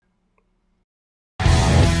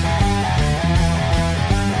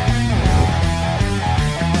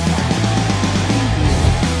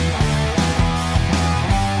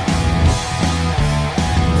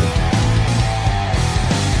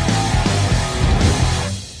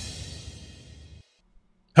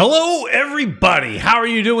Hello, everybody. How are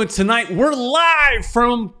you doing tonight? We're live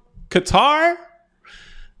from Qatar.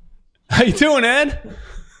 How you doing, Ed?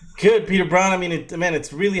 Good, Peter Brown. I mean,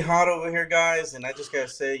 it's really hot over here, guys, and I just gotta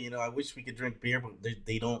say, I wish we could drink beer, but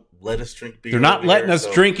they don't let us drink beer. They're not over letting here, us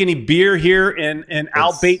so drink any beer here in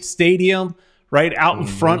Outbait it's Stadium, right out in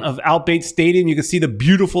front of Outbait Stadium. You can see the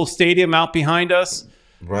beautiful stadium out behind us.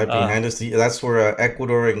 right behind us. That's where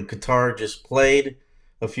Ecuador and Qatar just played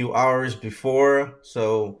a few hours before.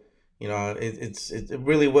 So, it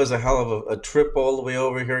really was a hell of a trip all the way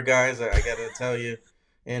over here, guys. I gotta tell you.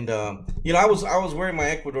 And I was wearing my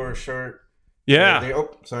Ecuador shirt. Yeah,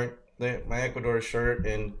 My Ecuador shirt,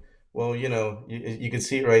 and well, you can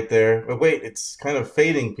see it right there. But wait, it's kind of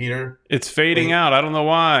fading, Peter. it's fading Wait, out. I don't know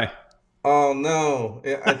why. oh no!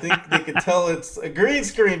 I think they can tell it's a green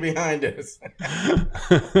screen behind us.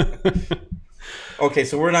 Okay,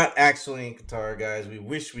 so we're not actually in Qatar, guys. We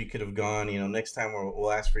wish we could have gone. Next time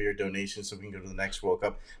we'll ask for your donation so we can go to the next World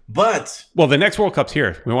Cup. But Well, the next World Cup's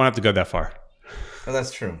here. We won't have to go that far. oh,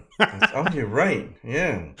 that's true. Oh, you're right.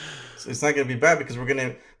 Yeah, it's not going to be bad because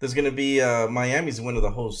there's gonna be Miami's the winner of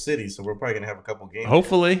the whole city, so we're probably gonna have a couple games.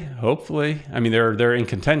 Hopefully. I mean, they're in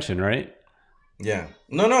contention, right? Yeah.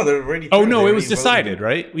 No, they're already. Oh through. They no, it was already decided, voted.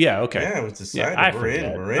 right? Yeah. Okay. Yeah, it was Yeah, decided. I We're in.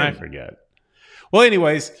 forget. We're in. I forget. Well,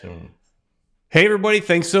 anyways, So, hey everybody,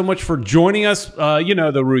 thanks so much for joining us.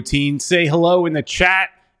 The routine. Say hello in the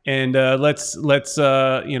chat, and let's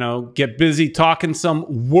get busy talking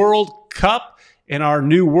some World Cup in our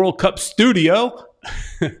new World Cup studio.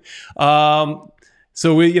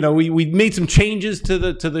 So we made some changes to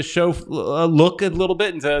the show look a little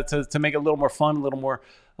bit, and to make it a little more fun, a little more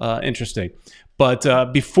interesting.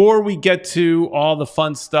 But before we get to all the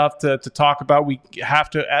fun stuff to talk about, we have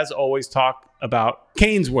to, as always, talk about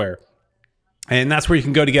Caneswear. And that's where you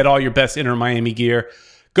can go to get all your best Inter Miami gear.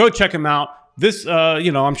 Go check them out. This,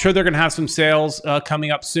 I'm sure they're going to have some sales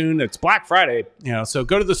coming up soon. It's Black Friday, so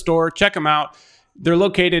go to the store, check them out. They're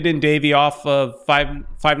located in Davie off of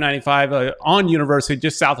 595 on University,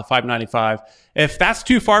 just south of 595. If that's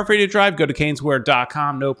too far for you to drive, go to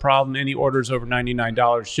caneswear.com. No problem. Any orders over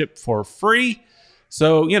 $99 shipped for free.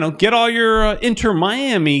 So, get all your Inter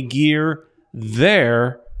Miami gear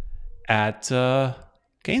there at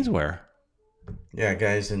Caneswear. yeah,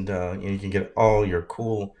 guys, and you can get all your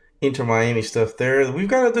cool Inter Miami stuff there.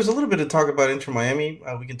 There's a little bit of talk about Inter Miami.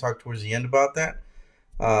 We can talk towards the end about that.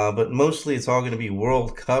 But mostly it's all going to be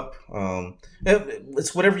World Cup.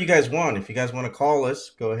 It's whatever you guys want. If you guys want to call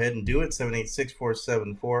us, go ahead and do it.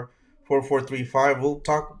 786-474-4435. We'll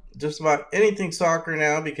talk just about anything soccer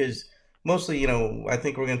now because mostly, I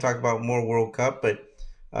think we're going to talk about more World Cup. But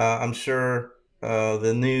I'm sure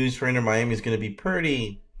the news for Inter Miami is going to be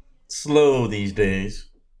pretty slow these days.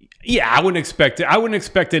 Yeah, I wouldn't expect it. I wouldn't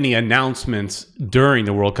expect any announcements during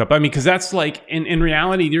the World Cup. I mean, because that's like, in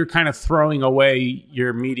reality, you're kind of throwing away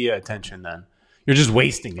your media attention then. You're just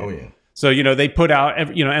wasting it. Oh, yeah. So, they put out,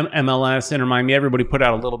 MLS, Inter Miami, everybody put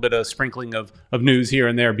out a little bit of sprinkling of news here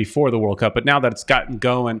and there before the World Cup. But now that it's gotten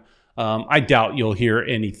going, I doubt you'll hear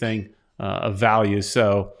anything of value.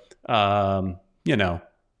 So, There's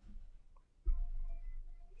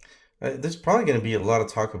probably going to be a lot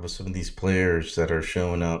of talk about some of these players that are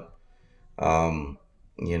showing up. I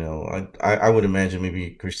would imagine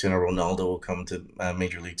maybe Cristiano Ronaldo will come to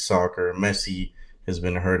Major League Soccer. Messi has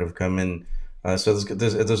been heard of coming. So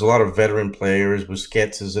there's a lot of veteran players.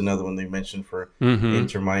 Busquets is another one they mentioned for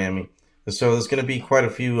Inter Miami. So there's going to be quite a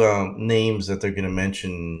few names that they're going to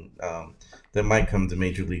mention that might come to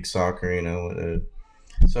Major League Soccer.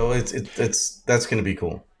 So that's going to be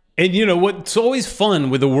cool. And what's always fun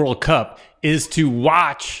with the World Cup is to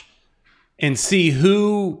watch and see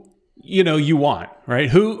who you want, right?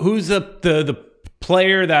 Who's the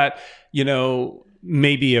player that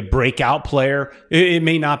maybe a breakout player. It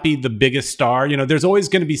may not be the biggest star. There's always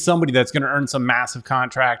going to be somebody that's going to earn some massive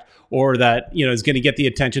contract or that is going to get the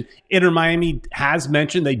attention. Inter Miami has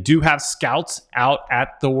mentioned they do have scouts out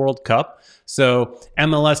at the World Cup, so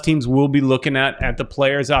MLS teams will be looking at the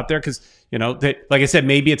players out there because like I said,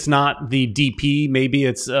 maybe it's not the DP, maybe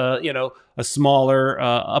it's a smaller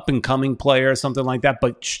up and coming player or something like that,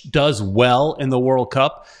 but does well in the World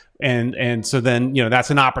Cup. And so then,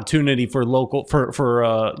 that's an opportunity for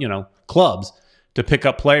clubs to pick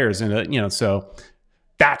up players. And, so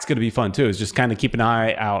that's going to be fun too, is just kind of keep an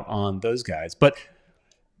eye out on those guys. But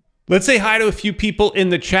let's say hi to a few people in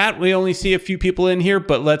the chat. We only see a few people in here,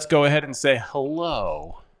 but let's go ahead and say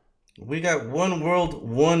hello. We got one world,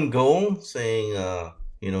 one goal saying,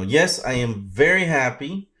 yes, I am very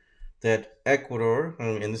happy that Ecuador,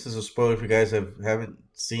 and this is a spoiler if you guys haven't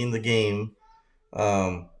seen the game,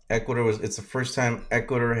 It's the first time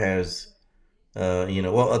Ecuador has,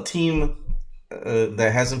 a team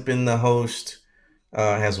that hasn't been the host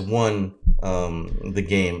has won the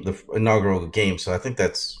game, the inaugural game. So I think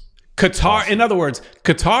that's Qatar. awesome. In other words,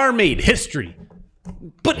 Qatar made history,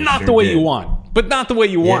 but They not sure the way did. you want. But not the way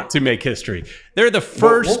you want to make history. They're the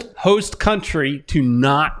first host country to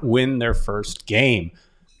not win their first game.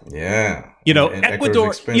 Yeah. You know, And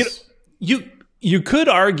Ecuador. You could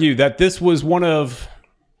argue that this was one of,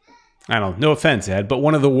 I don't know, no offense, Ed, but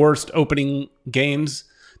one of the worst opening games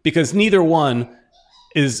because neither one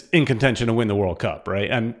is in contention to win the World Cup, right?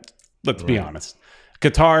 And let's be honest,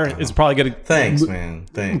 Qatar is probably going to. Thanks, man.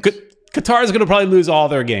 Thanks. Qatar is going to probably lose all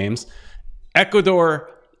their games. Ecuador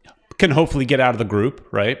can hopefully get out of the group,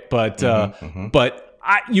 right? But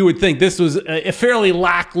you would think this was a fairly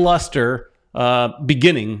lackluster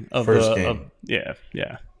beginning of First game. Yeah.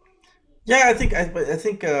 Yeah, I think.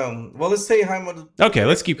 Well, let's say hi. Okay,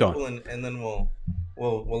 let's keep going, and then we'll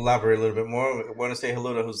elaborate a little bit more. I want to say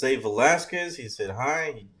hello to Jose Velasquez. He said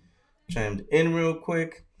hi. He chimed in real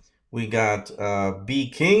quick. We got B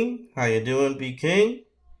King. How you doing, B King?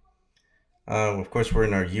 Of course, we're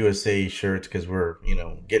in our USA shirts because we're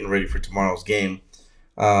getting ready for tomorrow's game.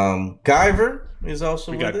 Guyver is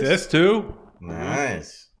also. We with got us. this too.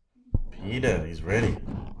 Nice. Peter, he's ready.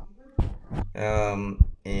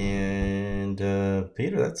 And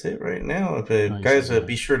Peter, that's it right now. Nice. Guys,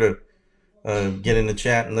 be sure to get in the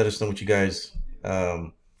chat and let us know what you guys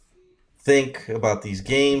think about these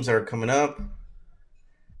games that are coming up.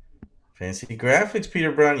 Fancy graphics,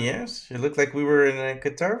 Peter Brown. Yes, it looked like we were in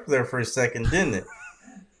Qatar there for a second, didn't it?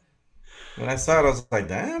 When I saw it, I was like,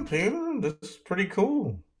 "Damn, Peter, this is pretty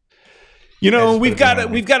cool." We've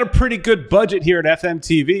got a pretty good budget here at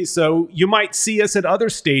FMTV, so you might see us at other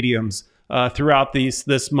stadiums throughout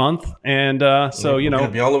this month, and we're gonna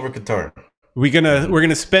be all over Qatar. We're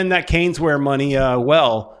gonna spend that Caneswear money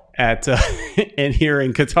well at and here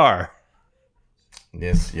in Qatar.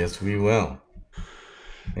 Yes, we will.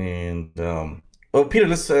 And Peter,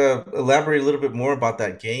 let's elaborate a little bit more about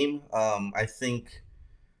that game. I think,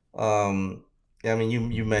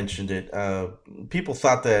 you mentioned it. People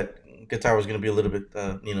thought that Qatar was going to be a little bit,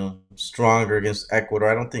 stronger against Ecuador.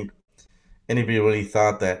 I don't think anybody really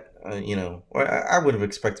thought that. I would have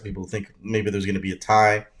expected people to think maybe there's going to be a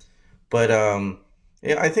tie, but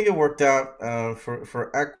I think it worked out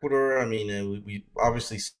for Ecuador. I mean, we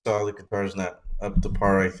obviously saw that Qatar's not up to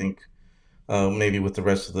par. I think. Maybe with the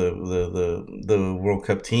rest of the World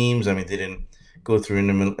Cup teams. I mean, they didn't go through an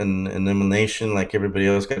elimination like everybody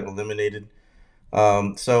else got eliminated.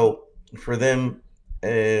 So for them,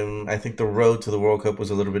 I think the road to the World Cup was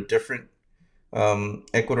a little bit different.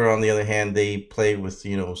 Ecuador, on the other hand, they played with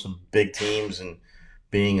some big teams and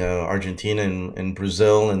being Argentina and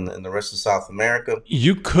Brazil and the rest of South America.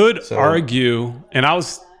 You could argue, and I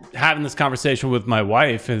was having this conversation with my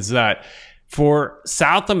wife, is that for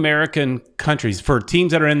South American countries, for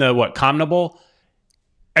teams that are in the CONMEBOL,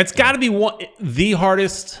 it's got to be the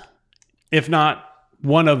hardest, if not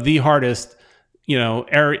one of the hardest,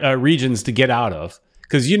 regions to get out of,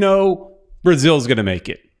 because Brazil's going to make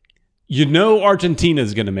it,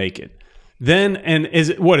 Argentina's going to make it. Then, and is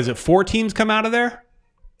it 4 teams come out of there?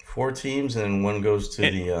 4 teams, and one goes to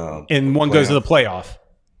goes to the playoff.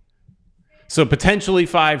 So potentially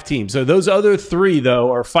 5 teams. So those other 3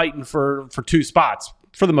 though are fighting for 2 spots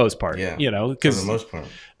for the most part. Yeah, because for the most part,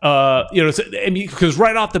 because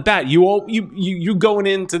right off the bat, you going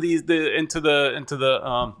into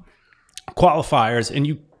the qualifiers, and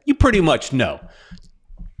you pretty much know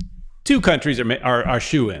 2 countries are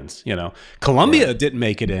shoe-ins. Colombia didn't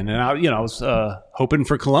make it in, and I was hoping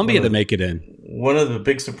for Colombia to make it in. One of the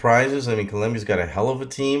big surprises. I mean, Colombia's got a hell of a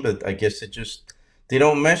team, but I guess they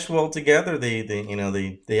don't mesh well together.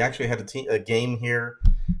 They actually had a game here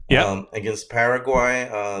against Paraguay.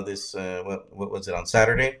 What was it on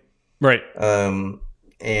Saturday? Right.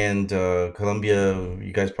 And Colombia,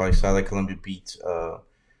 you guys probably saw that Colombia beat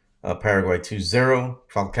Paraguay 2-0.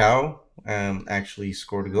 Falcao actually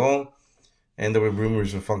scored a goal, and there were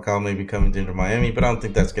rumors of Falcao maybe coming to Inter Miami, but I don't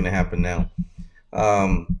think that's going to happen now.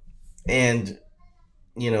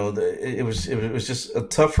 It was just a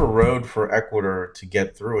tougher road for Ecuador to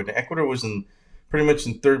get through it. Ecuador was pretty much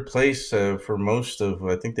in 3rd place for most of.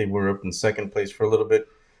 I think they were up in 2nd place for a little bit,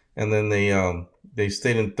 and then they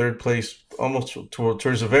stayed in 3rd place almost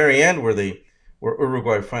towards the very end, where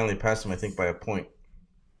Uruguay finally passed them, I think, by a point.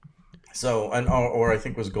 So, or I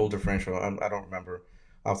think it was goal differential. I don't remember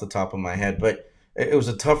off the top of my head, but it was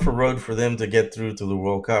a tougher road for them to get through to the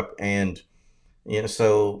World Cup, and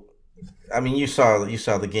so. I mean, you saw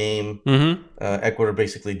the game. Mm-hmm. Ecuador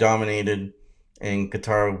basically dominated, and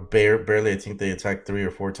Qatar barely. I think they attacked 3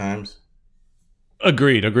 or 4 times.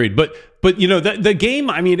 Agreed. But you know, the game.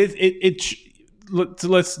 I mean,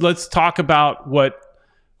 let's talk about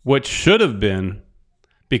what should have been,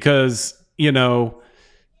 because you know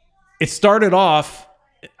it started off.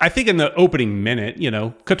 I think in the opening minute, you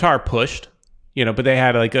know, Qatar pushed, you know, but they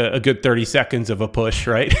had like a good 30 seconds of a push,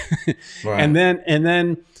 right? Right. and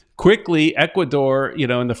then quickly Ecuador, you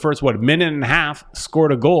know, in the first minute and a half,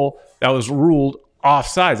 scored a goal that was ruled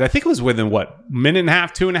offsides. I think it was within minute and a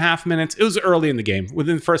half, 2.5 minutes. It was early in the game,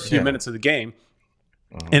 within the first few minutes of the game,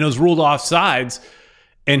 and it was ruled offsides.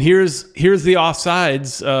 And here's the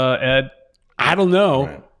offsides, Ed. I don't know.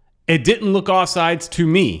 Right. It didn't look offsides to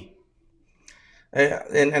me.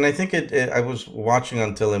 And I think I was watching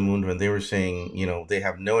on Telemundo, and they were saying, you know, they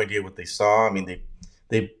have no idea what they saw. I mean,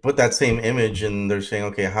 they put that same image, and they're saying,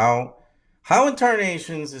 okay, how in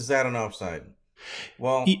tarnations is that an offside?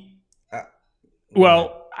 Well,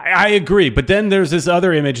 I agree, but then there's this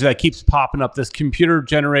other image that keeps popping up, this computer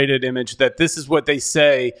generated image that this is what they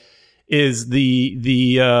say is the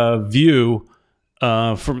view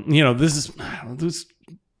from, you know, this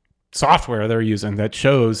software they're using that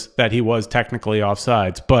shows that he was technically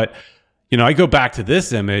offsides. But, you know, I go back to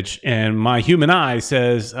this image and my human eye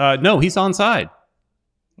says, no, he's onside.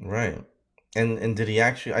 Right. And did he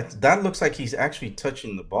actually, that looks like he's actually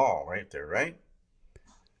touching the ball right there, right?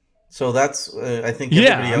 So that's, I think.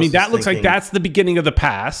 Yeah, I mean, that looks like that's the beginning of the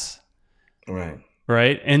pass. Right.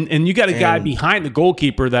 Right. And you got a guy behind the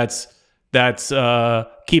goalkeeper that's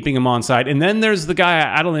keeping him onside. And then there's the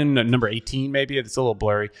guy, I don't even know, number 18, maybe it's a little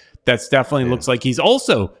blurry. That's definitely looks like he's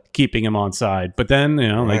also keeping him onside. But then, you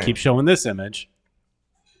know, they keep showing this image.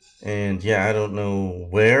 And yeah, I don't know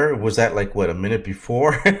where was that. Like what, a minute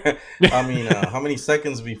before? I mean, how many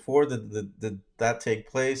seconds before did that take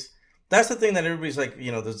place? That's the thing that everybody's like,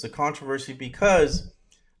 you know, there's a controversy because,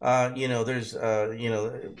 you know, there's, you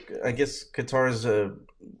know, I guess Qatar's there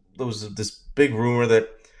was this big rumor that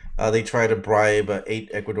they try to bribe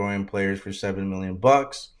 8 Ecuadorian players for $7 million.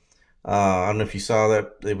 I don't know if you saw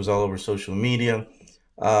that; it was all over social media.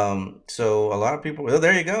 So a lot of people, well,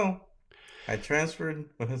 there you go. I transferred.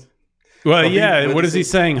 Well, yeah. What is he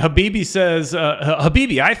saying? Habibi says,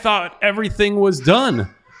 Habibi, I thought everything was done.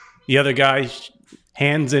 The other guy,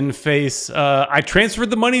 hands in face. I transferred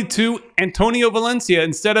the money to Antonio Valencia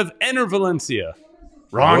instead of Enner Valencia.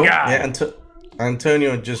 Wrong guy. Yeah,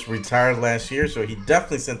 Antonio just retired last year, so he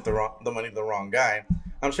definitely sent the money to the wrong guy.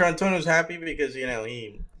 I'm sure Antonio's happy because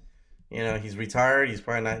he's retired. He's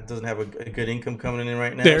probably doesn't have a good income coming in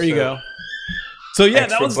right now. There you go. So yeah,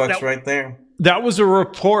 that was bucks right there. That was a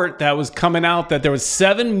report that was coming out that there was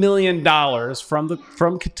 $7 million from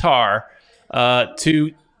Qatar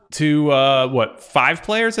to what, 5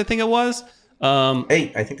 players? I think it was 8.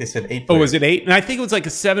 I think they said 8 players. Oh, was it 8? And I think it was like a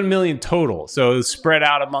 $7 million total. So it was spread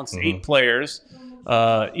out amongst 8 players.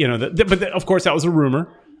 You know, but of course that was a rumor.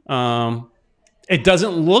 It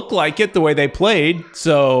doesn't look like it the way they played.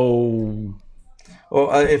 So,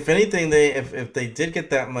 well, if anything, if they did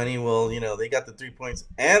get that money, well, you know, they got the 3 points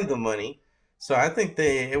and the money. So I think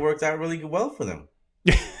it worked out really well for them.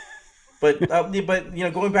 But you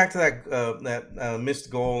know, going back to that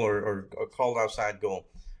missed goal or called outside goal,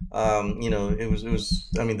 you know, it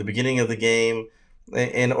was I mean, the beginning of the game,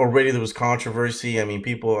 and already there was controversy. I mean,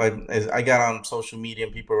 as I got on social media,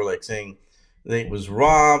 and people were like saying they was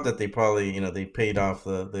robbed, that they probably, you know, they paid off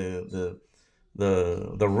the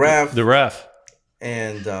ref. The ref.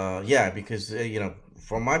 And yeah, because you know,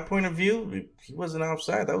 from my point of view, he wasn't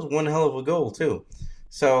offside. That was one hell of a goal too.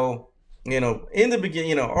 So, you know, in the beginning,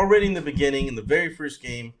 you know, already in the beginning, in the very first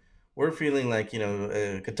game, we're feeling like, you know,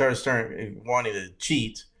 Qatar starting wanting to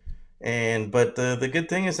cheat. But the good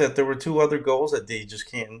thing is that there were 2 other goals that they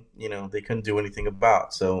just can't, you know, they couldn't do anything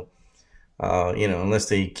about. So, you know, unless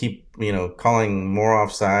they keep, you know, calling more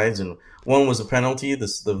offsides, and one was a penalty,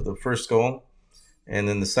 the first goal, and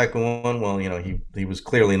then the second one, well, you know, he was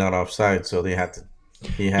clearly not offside, so they had to.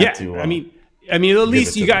 I mean, at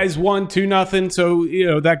least you guys won 2-0, so you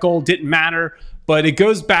know that goal didn't matter. But it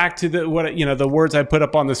goes back to the words I put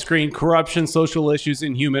up on the screen: corruption, social issues,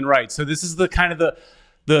 and human rights. So this is the kind of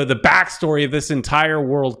the backstory of this entire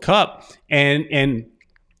World Cup. And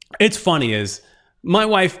it's funny is my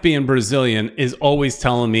wife, being Brazilian, is always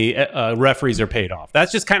telling me referees are paid off.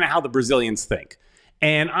 That's just kind of how the Brazilians think.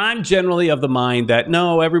 And I'm generally of the mind that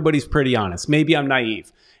no, everybody's pretty honest. Maybe I'm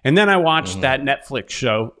naive. And then I watched that Netflix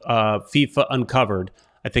show, FIFA Uncovered,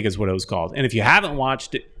 I think is what it was called. And if you haven't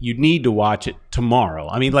watched it, you need to watch it tomorrow.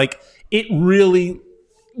 I mean, like, it really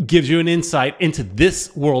gives you an insight into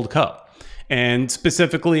this World Cup. And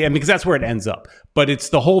specifically, and because that's where it ends up. But it's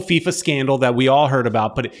the whole FIFA scandal that we all heard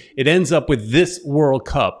about. But it ends up with this World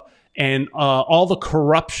Cup and all the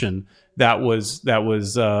corruption that was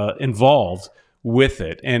involved with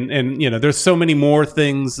it. And there's so many more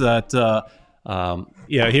things that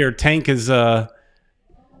here Tank is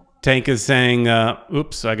saying.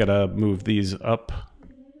 Oops, I gotta move these up.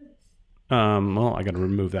 I got to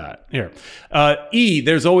remove that here.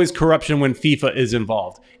 There's always corruption when FIFA is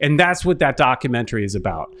involved. And that's what that documentary is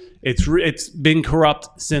about. It's been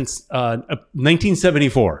corrupt since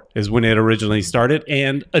 1974 is when it originally started,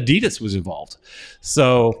 and Adidas was involved.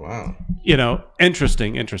 So, wow.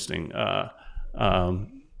 Interesting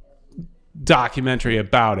documentary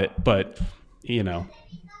about it. But,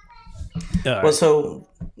 well,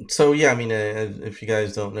 so yeah, I mean, if you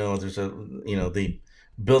guys don't know, there's they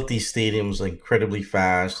built these stadiums incredibly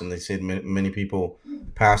fast, and they said many people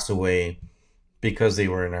passed away because they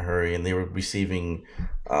were in a hurry and they were receiving,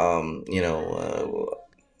 wages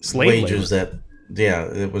labor.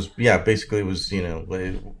 Basically it was,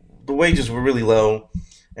 the wages were really low,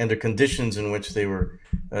 and the conditions in which they were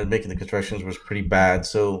making the constructions was pretty bad.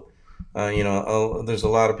 So, there's a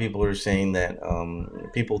lot of people who are saying that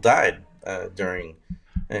people died during,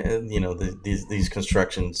 these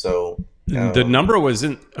constructions. So. The number was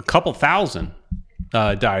in a couple thousand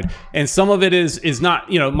died, and some of it is not.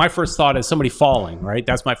 My first thought is somebody falling. Right,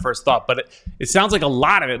 that's my first thought. But it sounds like a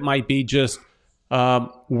lot of it might be just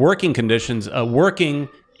working conditions, working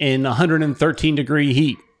in 113-degree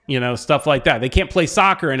heat. Stuff like that. They can't play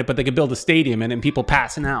soccer in it, but they could build a stadium and people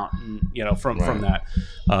passing out. From that.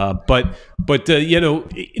 But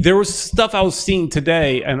there was stuff I was seeing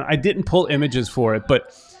today, and I didn't pull images for it,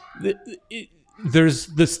 but. There's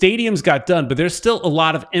the stadiums got done, but there's still a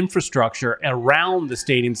lot of infrastructure around the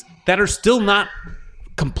stadiums that are still not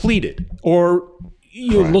completed, or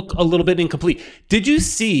look a little bit incomplete. Did you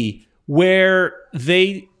see where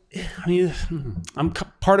they?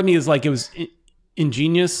 Part of me is like it was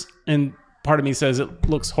ingenious, and part of me says it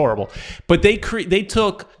looks horrible. But they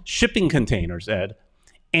took shipping containers, Ed,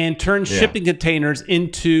 and turned shipping containers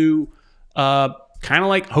into kind of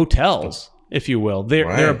like hotels, if you will. There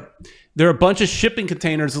are a bunch of shipping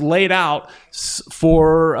containers laid out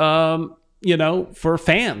for for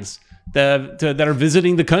fans that are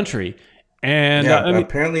visiting the country. And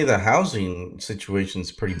apparently the housing situation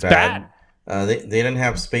is pretty bad. They didn't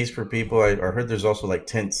have space for people. I heard there's also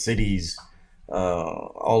tent cities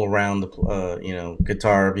all around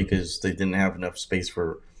Qatar, because they didn't have enough space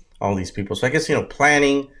for all these people. So I guess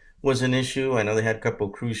planning was an issue. I know they had a couple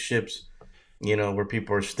of cruise ships, where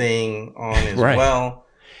people are staying on as well.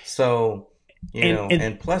 So,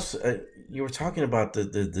 and plus, you were talking about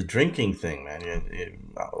the drinking thing, man,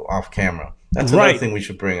 off camera. That's another thing we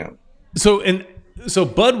should bring up. So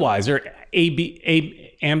Budweiser,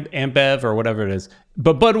 Ambev or whatever it is,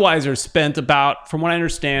 but Budweiser spent about, from what I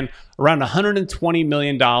understand, around $120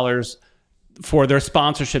 million for their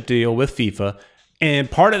sponsorship deal with FIFA.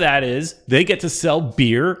 And part of that is they get to sell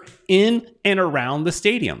beer in and around the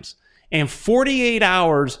stadiums. And 48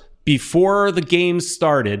 hours before the games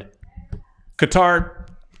started, Qatar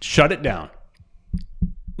shut it down.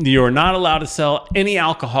 You are not allowed to sell any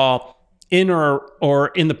alcohol in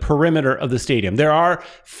or in the perimeter of the stadium. There are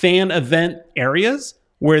fan event areas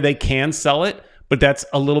where they can sell it, but that's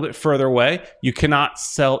a little bit further away. You cannot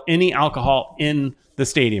sell any alcohol in the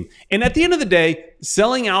stadium. And at the end of the day,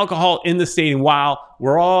 selling alcohol in the stadium, while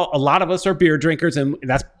a lot of us are beer drinkers, and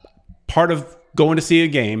that's part of going to see a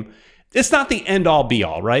game, it's not the end-all,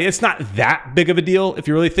 be-all, right? It's not that big of a deal if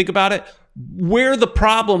you really think about it. Where the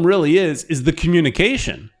problem really is the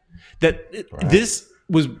communication. This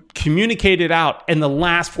was communicated out in the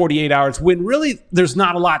last 48 hours when really there's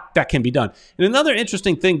not a lot that can be done. And another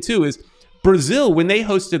interesting thing, too, is Brazil, when they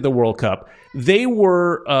hosted the World Cup, they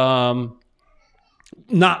were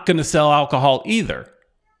not going to sell alcohol either,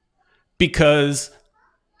 because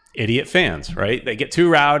idiot fans, right? They get too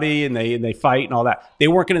rowdy and they fight and all that. They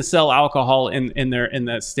weren't going to sell alcohol in their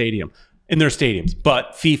stadiums,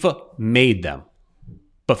 but FIFA made them.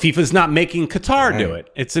 But FIFA's not making Qatar do it.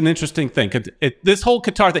 It's an interesting thing. This whole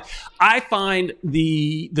Qatar thing, I find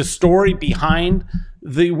the story behind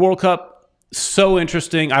the World Cup so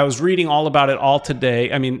interesting. I was reading all about it all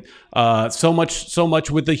today. I mean, so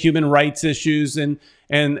much with the human rights issues and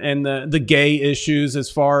the gay issues, as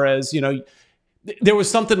far as, there was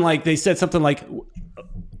something like, they said something like,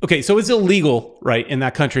 okay, so it's illegal, right, in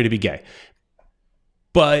that country to be gay.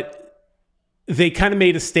 But they kind of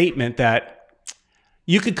made a statement that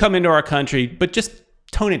you could come into our country, but just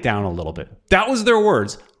tone it down a little bit. That was their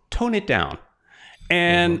words, tone it down.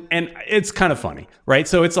 And it's kind of funny, right?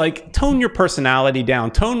 So it's like, tone your personality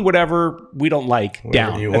down, tone whatever we don't like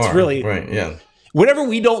down. It's really right. Yeah, whatever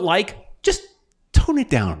we don't like, just tone it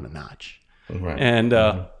down a notch. right. And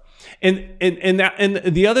and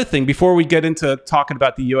the other thing, before we get into talking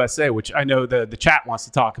about the USA, which I know the chat wants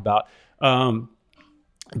to talk about,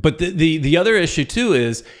 but the other issue too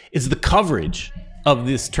is the coverage of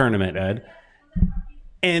this tournament, Ed.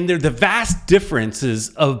 And they're the vast differences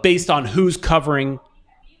of based on who's covering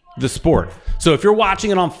the sport. So if you're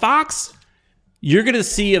watching it on Fox, you're going to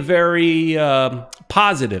see a very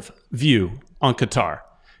positive view on Qatar.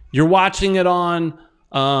 You're watching it on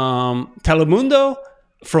Telemundo.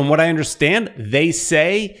 From what I understand, they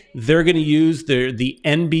say they're going to use the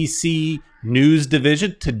NBC news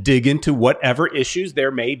division to dig into whatever issues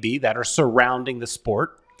there may be that are surrounding the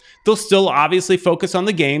sport. They'll still obviously focus on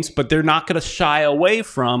the games, but they're not going to shy away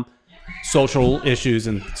from social issues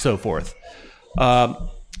and so forth.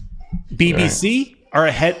 BBC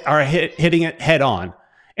are hitting it head on.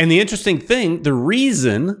 And the interesting thing, the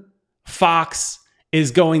reason Fox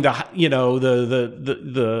is going the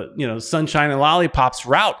sunshine and lollipops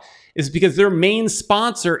route is because their main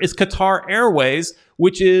sponsor is Qatar Airways,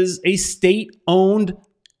 which is a state-owned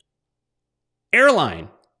airline.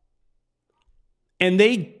 And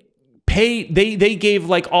they gave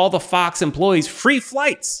like all the Fox employees free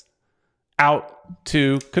flights out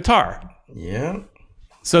to Qatar. Yeah.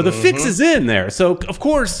 So the fix is in there. So of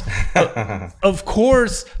course,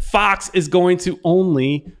 Fox is going to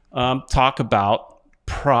only talk about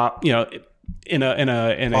in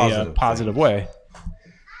a positive way.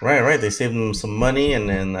 Right. They saved them some money,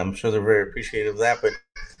 and I'm sure they're very appreciative of that. But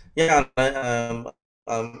yeah, I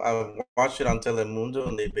watched it on Telemundo,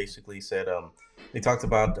 and they basically said they talked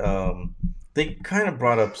about they kind of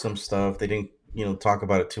brought up some stuff. They didn't talk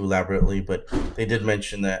about it too elaborately, but they did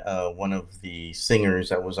mention that one of the singers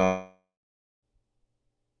that was on.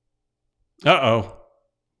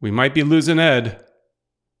 We might be losing Ed.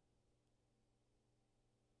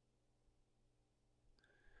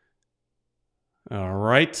 All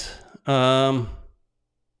right.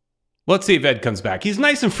 Let's see if Ed comes back. He's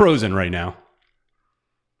nice and frozen right now.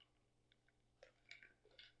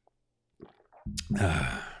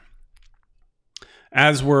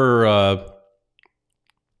 As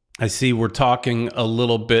I see we're talking a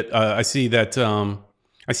little bit. I see that I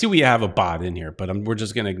see we have a bot in here, but we're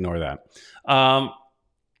just going to ignore that.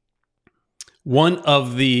 One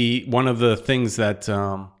of the things that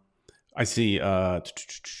I see, I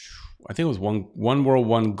think it was one world,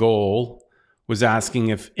 one goal, was asking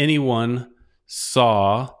if anyone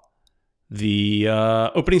saw the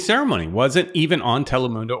opening ceremony. Wasn't even on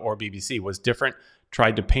Telemundo or BBC. Was different.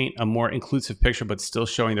 Tried to paint a more inclusive picture, but still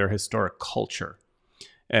showing their historic culture.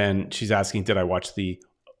 And she's asking, did I watch the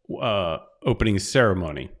opening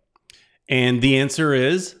ceremony? And the answer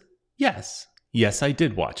is yes. Yes, I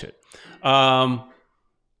did watch it. And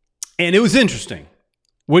it was interesting.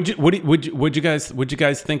 Would you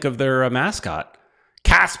guys think of their mascot,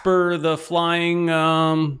 Casper the Flying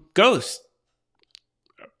Ghost,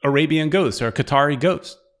 Arabian Ghost, or Qatari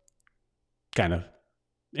Ghost? Kind of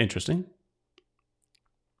interesting.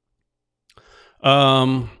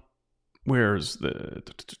 Where's the?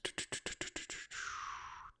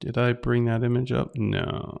 Did I bring that image up?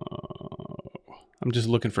 No. I'm just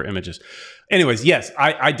looking for images. Anyways, yes,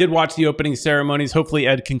 I did watch the opening ceremonies. Hopefully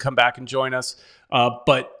Ed can come back and join us.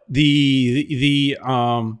 But it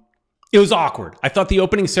was awkward. I thought the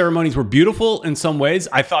opening ceremonies were beautiful in some ways.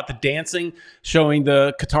 I thought the dancing, showing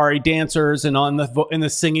the Qatari dancers and the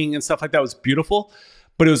singing and stuff like that was beautiful.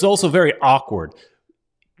 But it was also very awkward.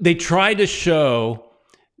 They tried to show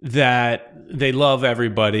that they love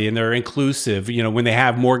everybody and they're inclusive, when they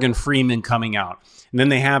have Morgan Freeman coming out. And then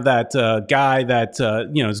they have that guy that,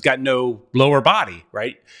 has got no lower body,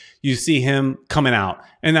 right? You see him coming out.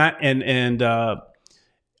 And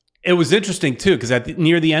it was interesting, too, because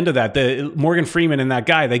near the end of that, Morgan Freeman and that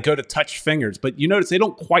guy, they go to touch fingers. But you notice they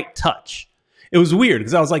don't quite touch. It was weird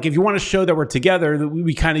because I was like, if you want to show that we're together,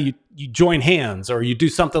 we kind of, you join hands or you do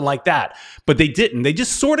something like that. But they didn't. They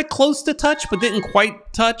just sort of close to touch, but didn't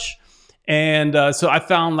quite touch. And so I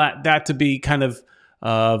found that to be kind of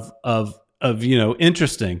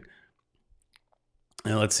interesting.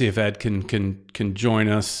 And let's see if Ed can join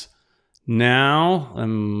us now.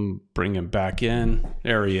 I'm bring him back in.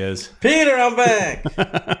 There he is. Peter, I'm back.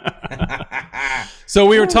 So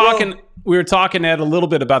we were talking, Ed, a little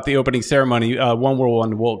bit about the opening ceremony. One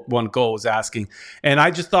World, One Goal was asking, and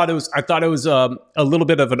I just thought it was a little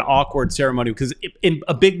bit of an awkward ceremony because in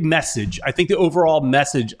a big message. I think the overall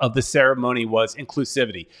message of the ceremony was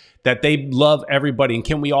inclusivity, that they love everybody and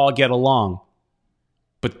can we all get along.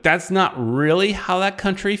 but that's not really how that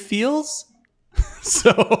country feels.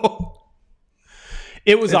 So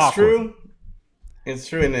it was awkward. True. It's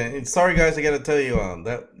true, and sorry guys, I got to tell you,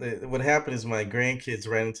 what happened is my grandkids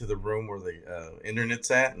ran into the room where the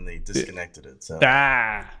internet's at, and they disconnected it. So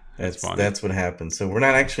that's funny. That's what happened. So we're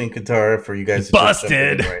not actually in Qatar for you guys to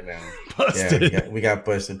busted jump in right now. Busted. Yeah, we got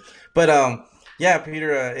busted. But yeah,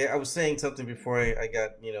 Peter, I was saying something before I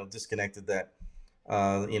got disconnected that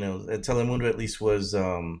Telemundo at least was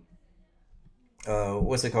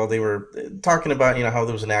what's it called? They were talking about how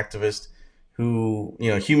there was an activist who,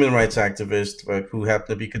 human rights activist, but who happened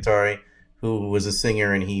to be Qatari, who was a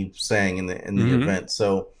singer, and he sang in the event.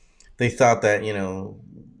 So they thought that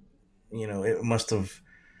it must have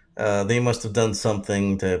they must have done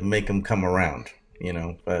something to make him come around, in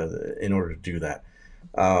order to do that.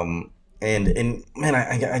 And man,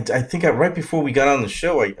 I think right before we got on the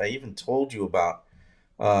show, I even told you about.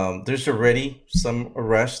 There's already some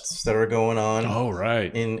arrests that are going on. Oh,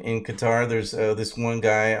 right. In Qatar, there's this one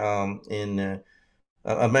guy,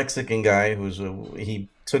 a Mexican guy he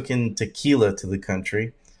took in tequila to the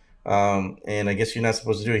country, and I guess you're not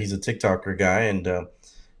supposed to do it. He's a TikToker guy, and I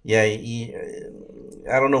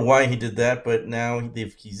don't know why he did that, but now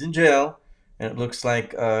he's in jail, and it looks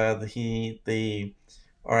like they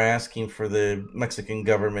are asking for the Mexican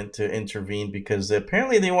government to intervene because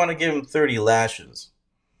apparently they want to give him 30 lashes.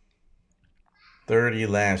 30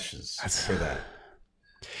 lashes for that.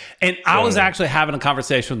 And I was actually having a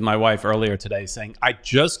conversation with my wife earlier today saying, I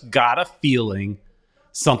just got a feeling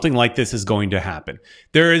something like this is going to happen.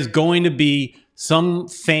 There is going to be some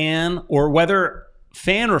fan, or whether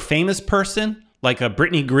fan or famous person, like a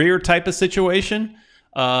Brittany Greer type of situation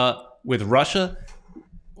with Russia,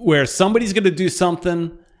 where somebody's going to do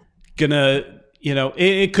something,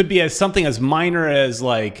 it could be as something as minor as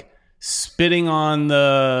like spitting on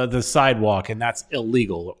the sidewalk, and that's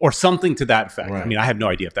illegal, or something to that effect. Right. I mean, I have no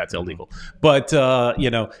idea if that's illegal, but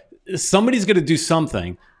somebody's going to do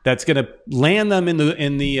something that's going to land them in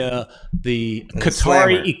the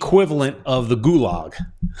Qatari equivalent of the gulag.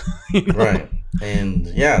 Right. And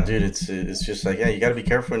yeah, dude, it's just like, you got to be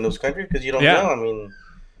careful in those countries because you don't know. I mean,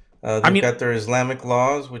 they've got their Islamic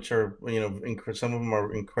laws, which are some of them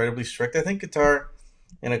are incredibly strict. I think Qatar.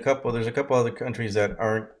 And there's a couple other countries that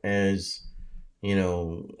aren't as,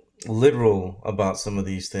 literal about some of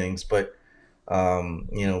these things, but, some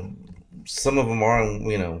of them are,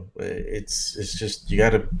 it's just, you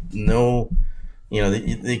got to know,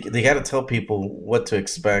 they got to tell people what to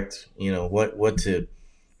expect, what to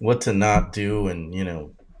not do.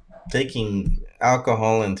 And, taking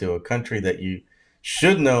alcohol into a country that you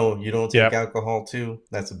should know you don't take alcohol to,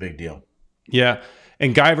 that's a big deal. Yeah.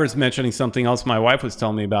 And Guyver's mentioning something else my wife was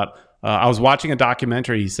telling me about. I was watching a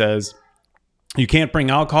documentary. He says, you can't bring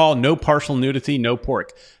alcohol, no partial nudity, no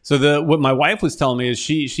pork. So what my wife was telling me is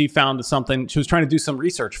she found something. She was trying to do some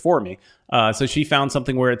research for me. So she found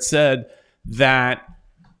something where it said that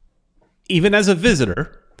even as a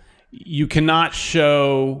visitor, you cannot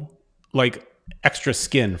show like extra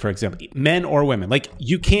skin, for example, men or women. Like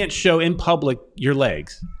you can't show in public your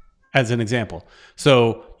legs, as an example.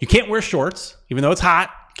 So you can't wear shorts, even though it's hot,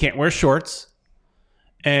 you can't wear shorts.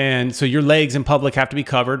 And so your legs in public have to be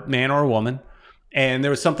covered, man or woman. And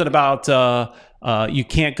there was something about you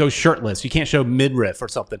can't go shirtless. You can't show midriff or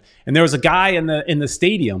something. And there was a guy in the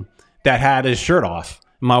stadium that had his shirt off.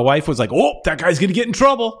 My wife was like, oh, that guy's going to get in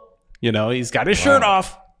trouble. He's got his shirt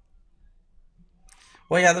off.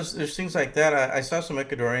 Well, yeah, there's things like that. I saw some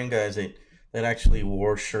Ecuadorian guys that actually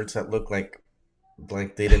wore shirts that looked like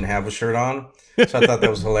they didn't have a shirt on. So I thought that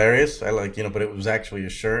was hilarious. But it was actually a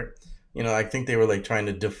shirt. I think they were like trying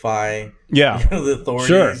to defy the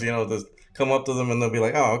authorities, to come up to them and they'll be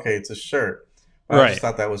like, oh, okay, it's a shirt. I just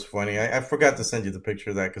thought that was funny. I forgot to send you the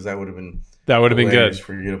picture of that because that would have been good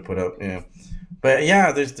for you to put up. But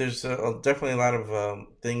yeah, there's definitely a lot of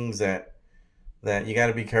things that you got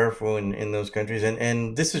to be careful in those countries.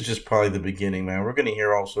 And this is just probably the beginning, man. We're going to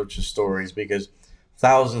hear all sorts of stories because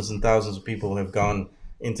thousands and thousands of people have gone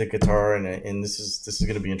into Qatar, and this is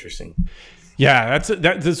going to be interesting. Yeah,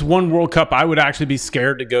 this one World Cup I would actually be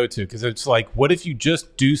scared to go to because it's like, what if you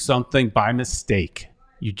just do something by mistake?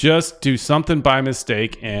 You just do something by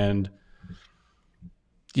mistake, and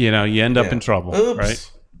you end up in trouble. Oops.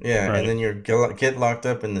 Right? Yeah, right. And then you get locked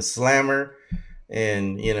up in the slammer,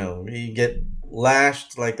 and you get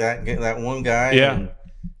lashed like that one guy. Yeah, and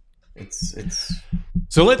it's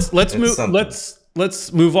so let's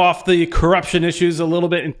move off the corruption issues a little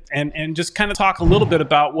bit and just kind of talk a little bit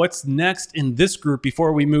about what's next in this group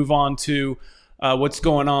before we move on to what's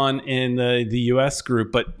going on in the U.S.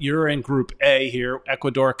 group, but you're in Group A here: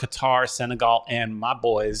 Ecuador, Qatar, Senegal, and my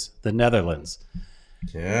boys, the Netherlands.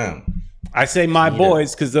 Yeah. I say my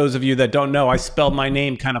boys because those of you that don't know, I spelled my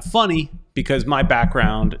name kind of funny because my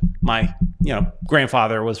background, my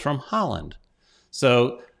grandfather was from Holland,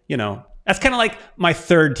 so that's kind of like my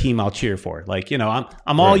third team I'll cheer for. Like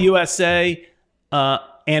I'm all USA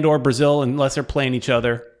and or Brazil unless they're playing each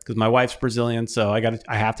other because my wife's Brazilian, so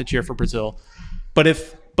I have to cheer for Brazil. But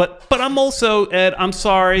I'm also, Ed, I'm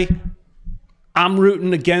sorry, I'm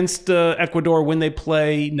rooting against Ecuador when they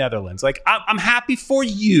play Netherlands. Like I'm happy for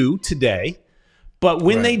you today, but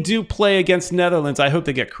when they do play against Netherlands, I hope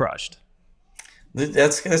they get crushed.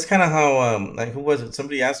 That's kind of how who was it?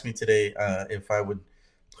 Somebody asked me today if I would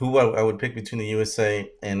pick between the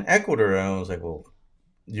USA and Ecuador. And I was like, well,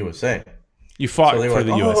 USA. You fought for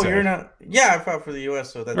the USA. You're not. Yeah, I fought for the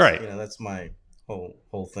US. So that's right. That's my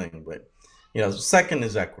whole thing. But second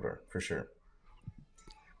is Ecuador for sure.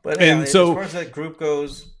 But as far as that group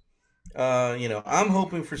goes, I'm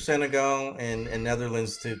hoping for Senegal and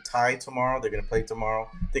Netherlands to tie tomorrow. They're going to play tomorrow.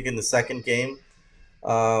 I think in the second game,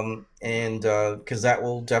 and because that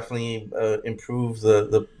will definitely improve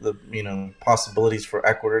the possibilities for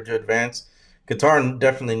Ecuador to advance. Qatar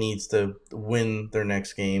definitely needs to win their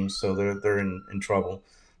next game, so they're in trouble.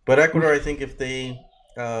 But Ecuador, I think if they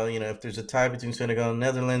if there's a tie between Senegal and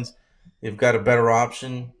Netherlands, they've got a better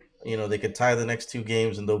option. They could tie the next two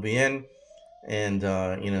games and they'll be in, and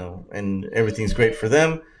and everything's great for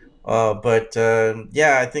them. I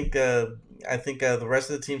think the rest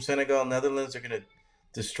of the team, Senegal and Netherlands, are going to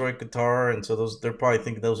destroy Qatar, and so they're probably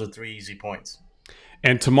thinking those are 3 easy points.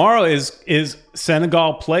 And tomorrow is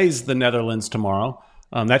Senegal plays the Netherlands tomorrow.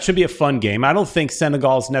 That should be a fun game. I don't think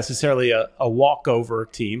Senegal is necessarily a walkover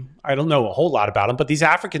team. I don't know a whole lot about them, but these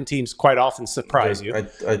African teams quite often surprise you.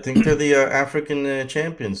 I think they're the African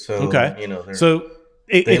champions. So okay,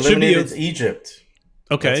 they eliminated Egypt.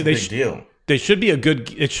 Okay, that's a big deal. It should be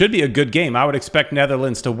a good game. I would expect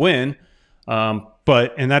Netherlands to win,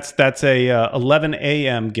 but that's a 11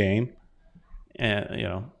 a.m. game,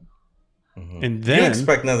 and Mm-hmm. And then you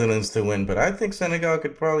expect Netherlands to win, but I think Senegal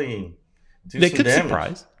could probably do some damage.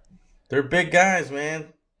 Surprise. They're big guys,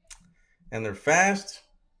 man, and they're fast.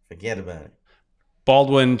 Forget about it.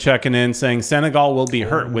 Baldwin checking in saying Senegal will be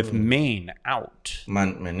hurt with Maine out.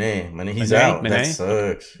 Mane, he's out. That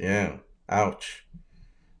sucks. Yeah, ouch.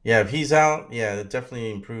 Yeah, if he's out, it definitely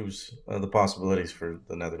improves the possibilities for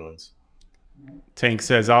the Netherlands. Tank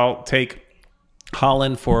says I'll take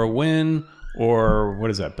Holland for a win. Or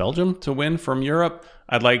what is that, Belgium to win from Europe?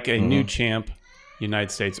 I'd like a new champ,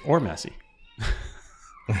 United States or Messi.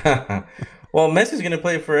 Well, Messi's going to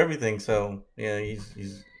play for everything, so yeah,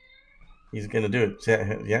 he's going to do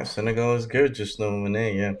it. Yeah, Senegal is good, just no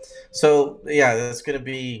Mané. Yeah, so yeah, that's going to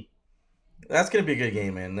be a good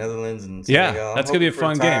game, man. Netherlands and Senegal. Yeah, that's going to be a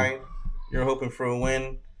fun game. You're hoping for a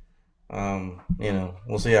win.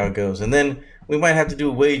 We'll see how it goes, and then we might have to do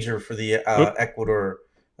a wager for the Ecuador.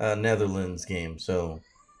 Netherlands game, so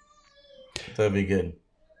that'd be good.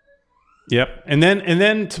 Yep, and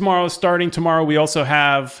then starting tomorrow, we also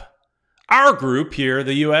have our group here,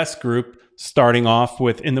 the U.S. group, starting off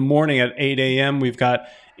with in the morning at 8 a.m. We've got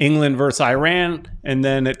England versus Iran, and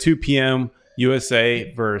then at 2 p.m.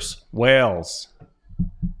 USA versus Wales.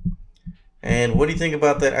 And what do you think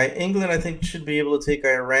about that? England, I think, should be able to take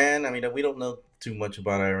Iran. I mean, we don't know too much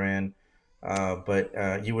about Iran. But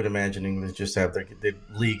you would imagine England just have their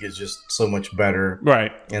league is just so much better,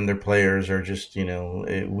 right? And their players are just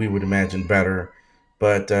we would imagine better.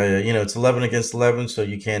 But it's 11 against 11, so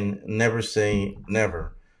you can never say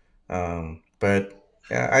never. But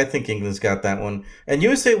I think England's got that one, and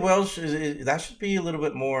USA Welsh that should be a little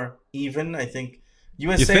bit more even. I think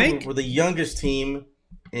USA were the youngest team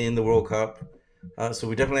in the World Cup, so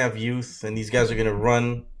we definitely have youth, and these guys are going to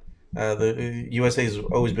run. The USA has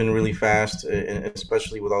always been really fast,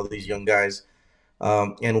 especially with all these young guys.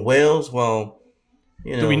 And Wales, well,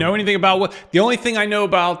 do we know anything about what? The only thing I know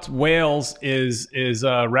about Wales is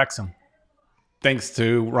Wrexham, thanks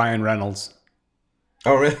to Ryan Reynolds.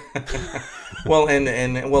 Oh, really? Well,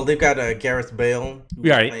 and they've got Gareth Bale.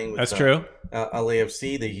 Right, that's true.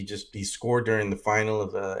 LAFC. He scored during the final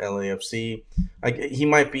of LAFC. He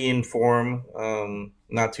might be in form.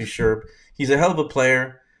 Not too sure. He's a hell of a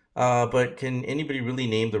player. But can anybody really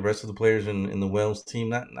name the rest of the players in the Wales team?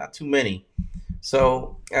 Not too many.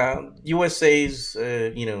 So USA's,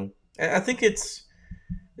 I think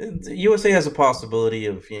USA has a possibility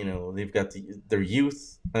of, they've got their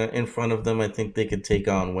youth in front of them. I think they could take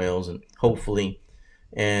on Wales and hopefully,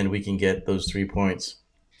 and we can get those 3 points.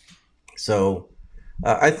 So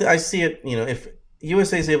I see it.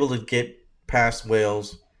 USA is able to get past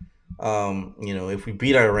Wales. If we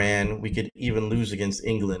beat Iran, we could even lose against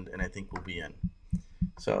England, and I think we'll be in.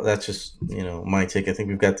 So that's just my take. I think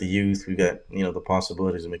we've got the youth, we've got the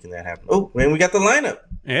possibilities of making that happen. Oh man, we got the lineup.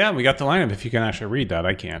 Yeah, we got the lineup. If you can actually read that,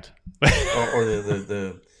 I can't. or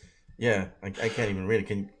the yeah, I can't even read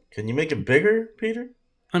it. Can you make it bigger, Peter?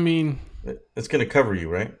 I mean, it's going to cover you,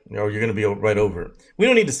 right? Or you're going to be right over it. We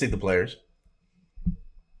don't need to see the players.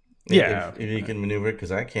 Yeah, if you can maneuver it,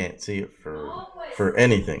 because I can't see it for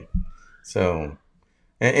anything. So,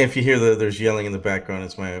 and if you hear there's yelling in the background,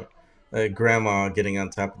 it's my grandma getting on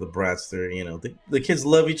top of the brats. They're the kids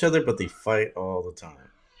love each other, but they fight all the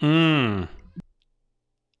time.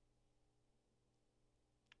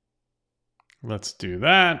 Let's do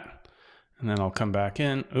that, and then I'll come back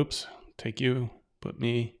in. Oops, take you, put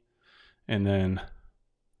me, and then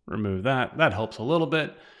remove that. That helps a little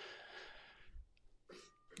bit.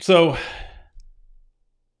 So,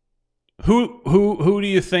 who do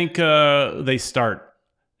you think they start,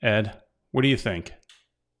 Ed? What do you think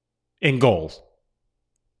in goals?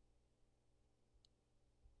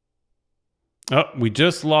 Oh, we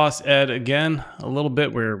just lost Ed again a little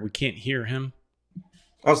bit where we can't hear him.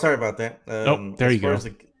 Oh, sorry about that. There you go. I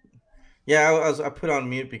put on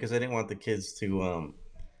mute because I didn't want the kids to.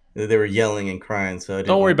 They were yelling and crying, so I didn't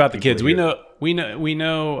don't worry about the kids. We know.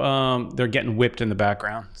 They're getting whipped in the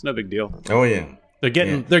background. It's no big deal. Oh yeah, they're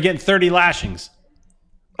getting 30 lashings.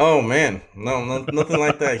 Oh man, no, nothing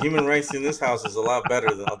like that. Human rights in this house is a lot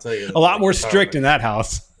better than I'll tell you. A lot more strict in that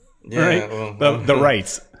house. Yeah, right? The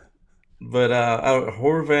rights. But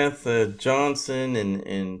Horvath, Johnson,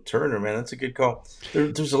 and Turner, man, that's a good call.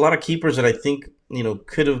 There's a lot of keepers that I think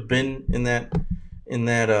could have been in that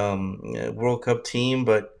World Cup team,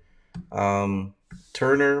 but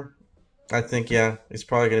Turner, I think is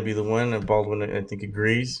probably going to be the one. And Baldwin, I think,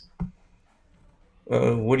 agrees.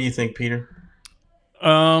 What do you think, Peter?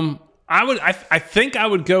 I think I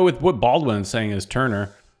would go with what Baldwin is saying as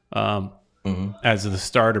Turner as the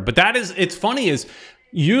starter. But it's funny is.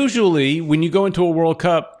 Usually, when you go into a World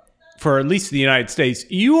Cup, for at least the United States,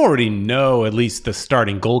 you already know at least the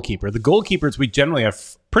starting goalkeeper. The goalkeepers we generally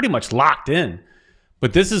have pretty much locked in.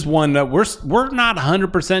 But this is one that we're not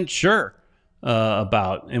 100% sure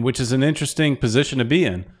about, and which is an interesting position to be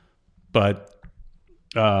in. But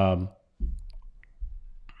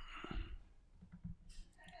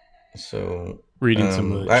so reading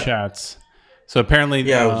some of the chats. So apparently,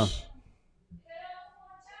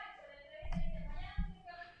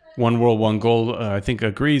 One World, One Goal, I think,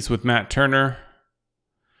 agrees with Matt Turner.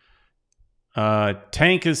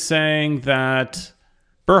 Tank is saying that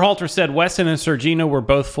Berhalter said Weston and Sergino were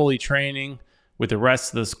both fully training with the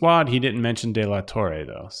rest of the squad. He didn't mention De La Torre,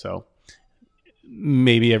 though. So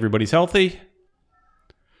maybe everybody's healthy.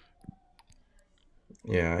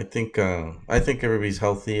 Yeah, I think everybody's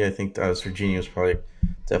healthy. I think Sergino's probably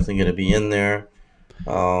definitely going to be in there.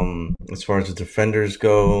 As far as the defenders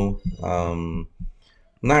go,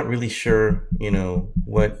 not really sure,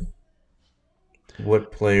 what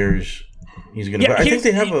players he's going to. Yeah, I think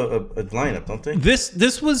they have a lineup, don't they?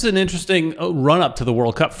 This was an interesting run up to the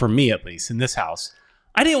World Cup for me, at least in this house.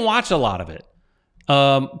 I didn't watch a lot of it,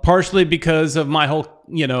 partially because of my whole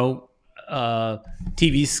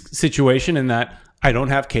TV situation, in that I don't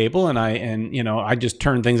have cable, and I just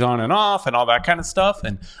turn things on and off and all that kind of stuff.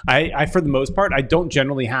 And I for the most part, I don't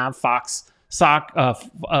generally have Fox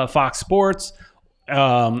Sports.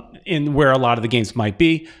 In where a lot of the games might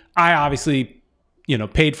be. I obviously,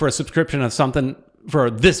 paid for a subscription of something for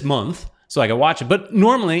this month so I could watch it. But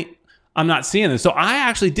normally I'm not seeing this. So I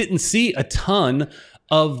actually didn't see a ton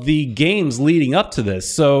of the games leading up to this.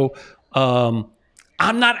 So I'm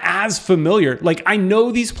not as familiar. Like, I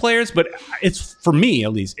know these players, but it's, for me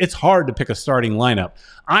at least, it's hard to pick a starting lineup.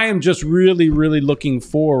 I am just really, really looking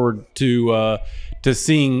forward to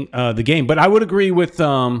seeing the game. But I would agree with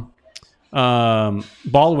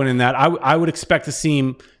Baldwin in that I would expect to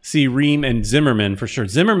see Ream and Zimmerman for sure.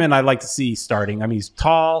 Zimmerman I'd like to see starting. I mean, he's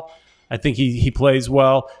tall. I think he plays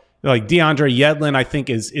well. Like DeAndre Yedlin, I think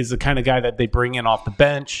is the kind of guy that they bring in off the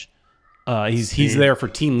bench. He's there for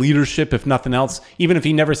team leadership, if nothing else. Even if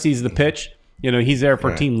he never sees the pitch, he's there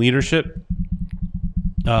for team leadership.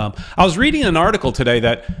 I was reading an article today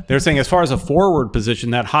that they're saying, as far as a forward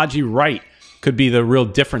position, that Haji Wright could be the real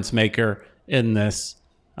difference maker in this.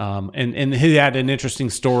 And he had an interesting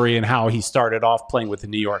story in how he started off playing with the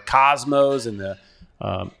New York Cosmos in the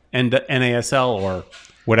NASL or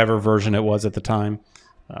whatever version it was at the time.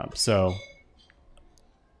 So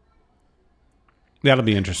that'll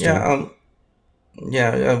be interesting. I would.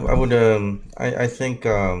 I think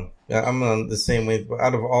I'm on the same way.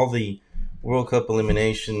 Out of all the World Cup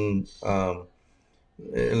eliminations that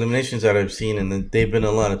I've seen, and they've been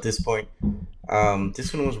a lot at this point.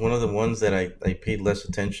 This one was one of the ones that I paid less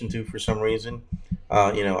attention to for some reason.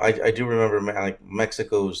 I do remember like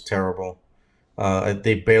Mexico was terrible.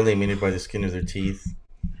 They barely made it by the skin of their teeth.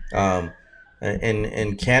 Um,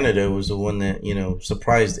 and Canada was the one that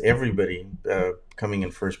surprised everybody coming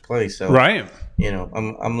in first place. So Right.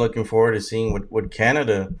 I'm looking forward to seeing what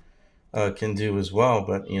Canada can do as well.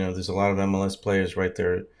 But there's a lot of MLS players right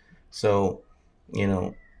there, so you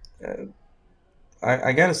know. Uh,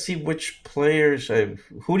 I got to see which players.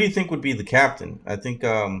 Who do you think would be the captain? I think.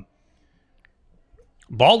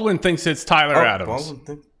 Baldwin thinks it's Tyler Oh, Adams.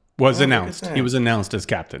 Baldwin. Was Oh, look at announced. He that. was announced as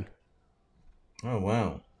captain. Oh,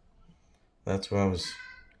 wow. That's what I was.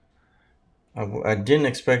 I didn't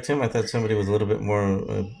expect him. I thought somebody with a little bit more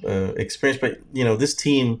experience. But this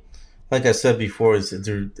team, like I said before,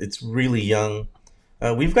 it's really young.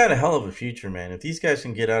 We've got a hell of a future, man. If these guys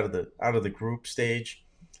can get out of the group stage,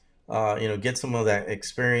 get some of that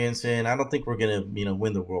experience in. I don't think we're gonna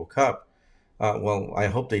win the World Cup. Well, I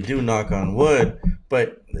hope they do. Knock on wood.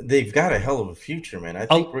 But they've got a hell of a future, man. I A,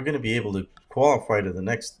 think we're gonna be able to qualify to the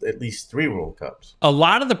next at least 3 World Cups. a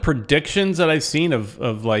lot of the predictions that I've seen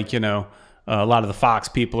of like, a lot of the Fox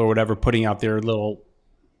people or whatever putting out their little,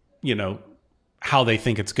 how they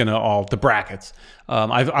think it's going to the brackets.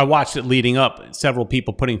 I watched it leading up, several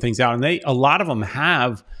people putting things out, and a lot of them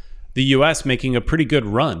have the U.S. making a pretty good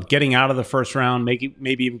run, getting out of the first round,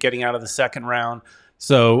 maybe even getting out of the second round.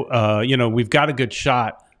 So, we've got a good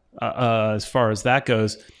shot as far as that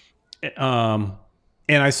goes.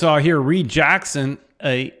 And I saw here Reed Jackson,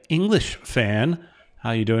 a English fan.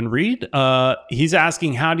 How you doing, Reed? He's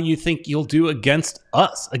asking, how do you think you'll do against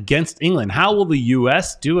us, against England? How will the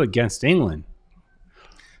U.S. do against England?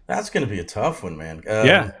 That's going to be a tough one, man.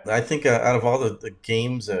 Yeah. I think out of all the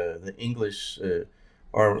games, the English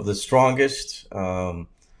are the strongest. I'm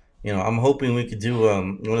hoping we could do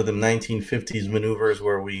one of the 1950s maneuvers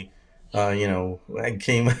where we,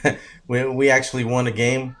 came, we actually won a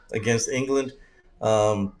game against England.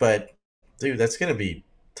 But dude, that's going to be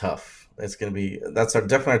tough. That's definitely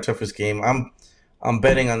our toughest game. I'm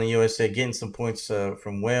betting on the USA getting some points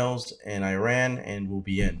from Wales and Iran, and we'll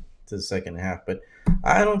be in to the second half. But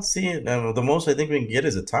I don't see it. The most I think we can get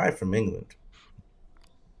is a tie from England.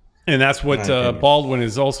 And that's what My opinion. Baldwin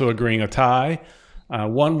is also agreeing, a tie.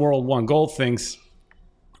 One World, One Gold thinks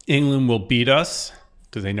England will beat us.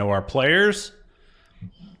 Do they know our players?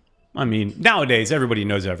 I mean, nowadays, everybody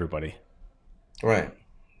knows everybody. Right.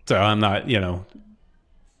 So I'm not,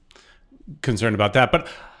 concerned about that. But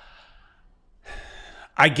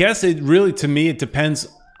I guess to me, it depends.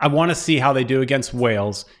 I want to see how they do against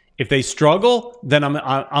Wales. If they struggle, then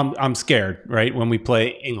I'm scared, right? When we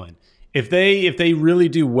play England. If they really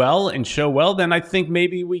do well and show well, then I think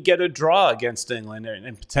maybe we get a draw against England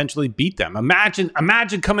and potentially beat them. Imagine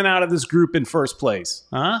coming out of this group in first place,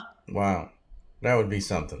 huh? Wow. That would be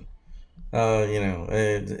something.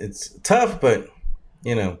 It's tough, but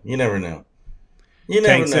you never know. You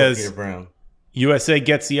never Tank know, says Peter Brown. USA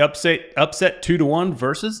gets the upset 2-1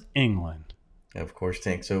 versus England. Of course,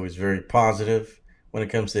 Tank's always very positive when it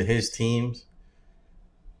comes to his teams.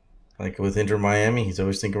 Like with Inter Miami, he's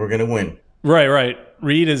always thinking we're going to win. Right.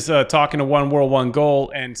 Reed is talking to One World, One Goal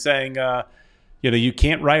and saying, you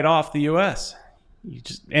can't write off the U.S.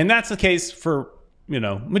 And that's the case for,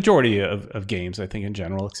 majority of games, I think, in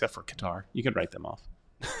general, except for Qatar. You can write them off.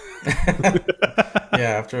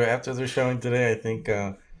 Yeah, after their showing today, I think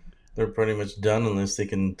they're pretty much done unless they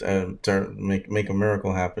can make a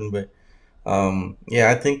miracle happen. But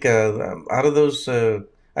I think out of those,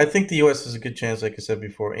 I think the U.S. has a good chance. Like I said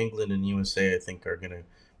before, England and USA, I think, are going to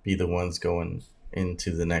be the ones going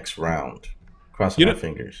into the next round. Crossing my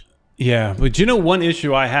fingers. Yeah, but one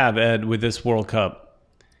issue I have, Ed, with this World Cup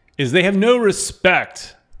is they have no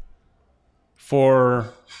respect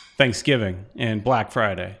for Thanksgiving and Black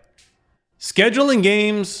Friday. Scheduling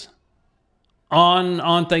games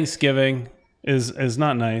on Thanksgiving is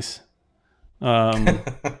not nice.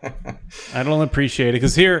 I don't appreciate it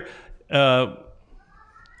because here, Can't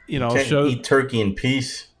eat turkey in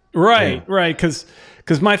peace. Right.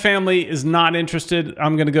 Because my family is not interested.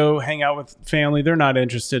 I'm going to go hang out with family. They're not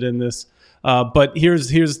interested in this. But here's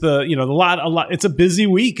the a lot. It's a busy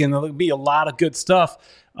week, and there'll be a lot of good stuff.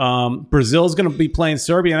 Brazil's going to be playing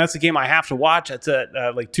Serbia, and that's a game I have to watch. It's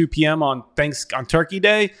at like 2 p.m. on Turkey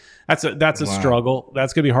Day. That's a struggle.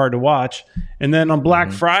 That's going to be hard to watch. And then on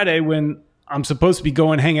Black Friday, when I'm supposed to be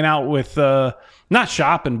hanging out with not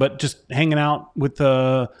shopping, but just hanging out with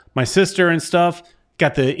my sister and stuff.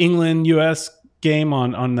 Got the England U.S. game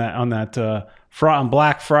on that on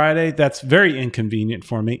Black Friday. That's very inconvenient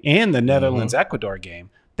for me. And the Netherlands-Ecuador game.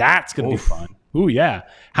 That's going to be fun. Ooh, yeah.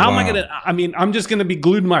 How am I going to – I mean, I'm just going to be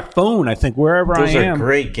glued to my phone, I think, wherever I am. Those are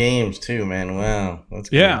great games too, man. Wow. That's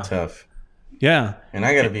going to be tough. Yeah. And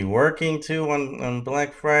I got to be working too on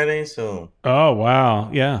Black Friday, so. Oh, wow.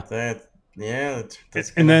 Yeah. That's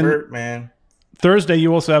going to hurt, man. Thursday,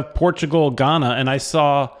 you also have Portugal, Ghana, and I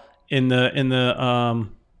saw in the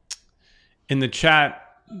chat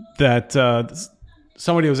that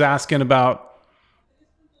somebody was asking about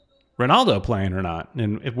Ronaldo playing or not,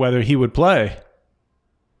 and whether he would play,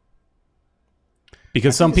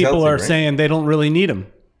 because some people are saying they don't really need him.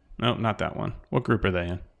 No, not that one. What group are they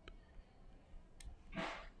in?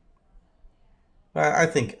 I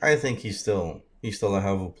think he's still a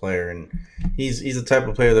hell of a player, and he's the type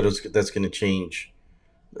of player that's going to change,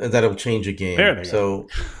 that'll change a game. There they go.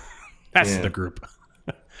 That's the group.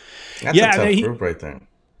 That's a tough group right there.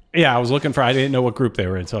 Yeah, I was looking for. I didn't know what group they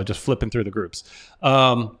were in, so I was just flipping through the groups.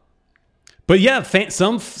 But yeah,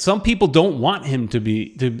 some people don't want him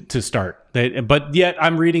to start. But yet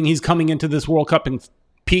I'm reading he's coming into this World Cup in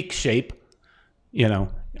peak shape. You know,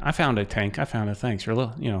 I found it, Tank. I found it. Thanks. You're a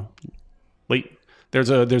little, late. There's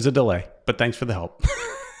a delay, but thanks for the help.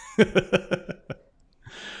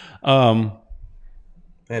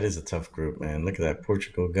 That is a tough group, man. Look at that: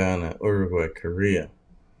 Portugal, Ghana, Uruguay, Korea.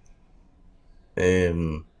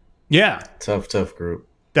 Tough group.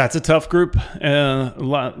 That's a tough group.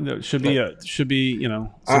 Should be some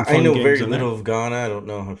I know very little little of Ghana. I don't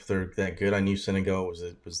know if they're that good. I knew Senegal was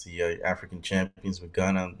the African champions, with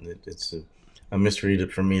Ghana, it's a mystery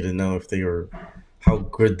for me to know if they were how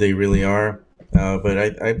good they really are. But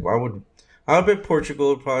I would bet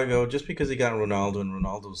Portugal would probably go, just because they got Ronaldo, and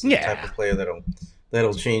Ronaldo's the type of player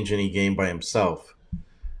that'll change any game by himself.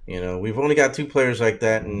 We've only got two players like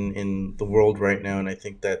that in the world right now, and I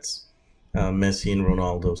think that's Messi and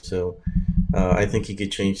Ronaldo. So I think he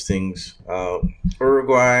could change things.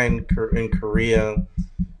 Uruguay and Korea,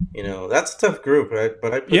 that's a tough group, right?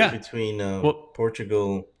 But I put it between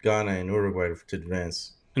Portugal, Ghana, and Uruguay to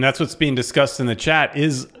advance. And that's what's being discussed in the chat.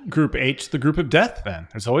 Is Group H the group of death, then?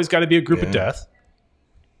 There's always got to be a group of death.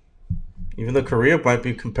 Even though Korea might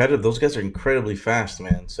be competitive, those guys are incredibly fast,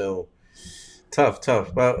 man. So tough.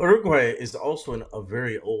 But Uruguay is also a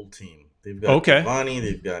very old team. They've got Cavani,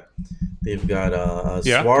 they've got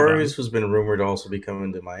Suarez, who's been rumored to also be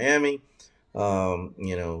coming to Miami. They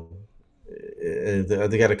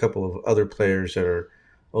got a couple of other players that are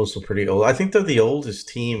also pretty old. I think they're the oldest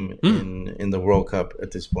team in the World Cup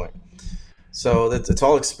at this point. So it's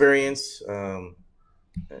all experience.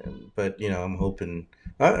 But I'm hoping.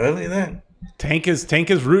 Look at that. Tank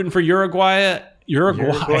is rooting for Uruguay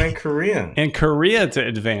and Korea to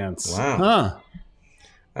advance. Wow. Huh.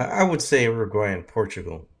 I would say Uruguay and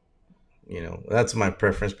Portugal. That's my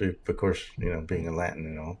preference. But of course, being a Latin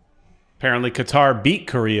and all. Apparently, Qatar beat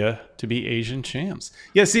Korea to be Asian champs.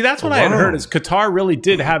 Yeah, see, that's what I had heard, is Qatar really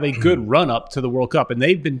did have a good run-up to the World Cup, and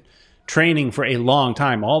they've been training for a long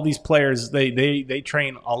time. All these players, they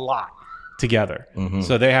train a lot together. Mm-hmm.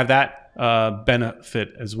 So they have that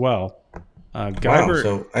benefit as well. Wow,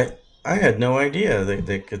 so I had no idea that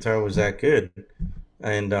Qatar was that good.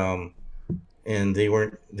 And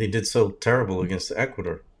they did so terrible against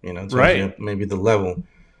Ecuador, right? Maybe the level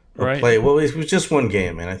of play. Well, it was just one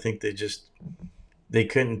game, and I think they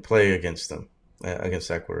couldn't play against them,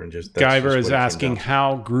 against Ecuador. And Guyver is asking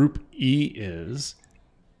how Group E is.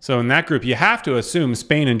 So in that group, you have to assume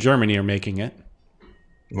Spain and Germany are making it.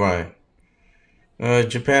 Right.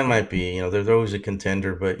 Japan might be. They're always a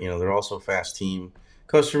contender, but they're also a fast team.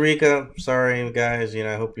 Costa Rica, sorry guys.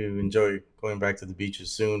 I hope you enjoy going back to the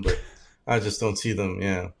beaches soon, but I just don't see them.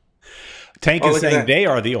 Yeah. Tank is saying they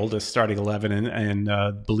are the oldest starting 11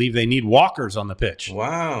 and believe they need walkers on the pitch.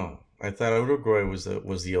 Wow. I thought Uruguay was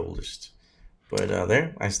the oldest. But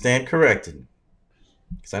there, I stand corrected.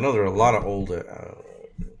 Because I know there are a lot of old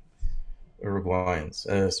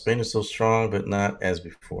Uruguayans. Spain is so strong, but not as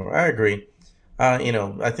before. I agree.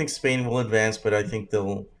 I think Spain will advance, but I think they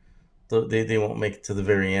won't make it to the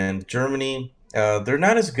very end. Germany, they're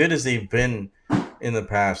not as good as they've been in the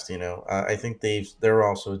past. I think they're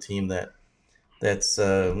also a team that's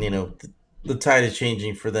the tide is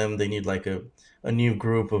changing for them. They need like a new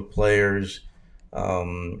group of players,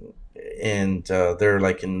 and they're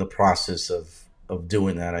like in the process of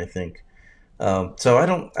doing that, I think. So I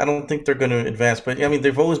don't think they're going to advance, but I mean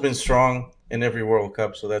they've always been strong in every World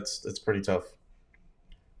Cup, so that's pretty tough.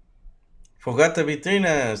 Fogata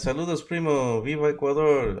Vitrina, saludos primo, viva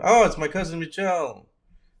Ecuador. Oh, it's my cousin Michelle.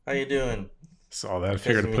 How you doing? Saw that. I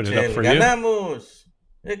figured to put it up for Ganamos.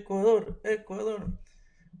 Ecuador.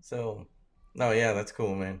 So, No, yeah, that's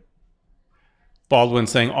cool, man. Baldwin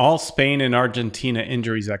saying all Spain and Argentina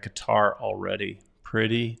injuries at Qatar already.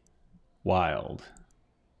 Pretty wild.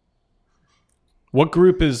 What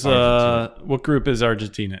group is Argentina.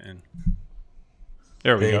 Argentina in?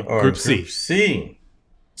 There we go. Or Group Group C. C.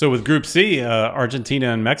 So with Group C,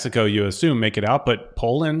 Argentina and Mexico, you assume make it out, but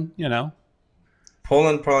Poland,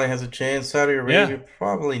 Poland probably has a chance. Saudi yeah, Arabia,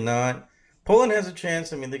 probably not. Poland has a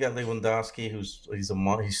chance. I mean, they got Lewandowski, he's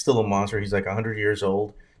still a monster. He's like 100 years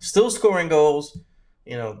old, still scoring goals.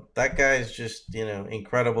 That guy is just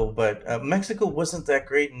incredible. But Mexico wasn't that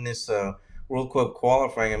great in this World Cup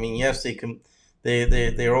qualifying. I mean, yes,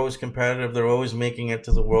 they're always competitive. They're always making it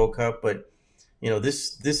to the World Cup, but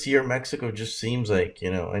this year Mexico just seems like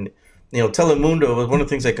and Telemundo was one of the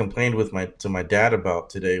things I complained to my dad about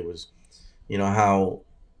today was how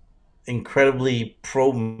incredibly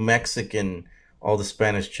pro Mexican all the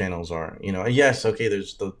Spanish channels are. Yes, okay,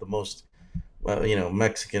 there's the most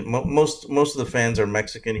Mexican. Most of the fans are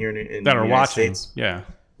Mexican here in that the are United watching. States. Yeah.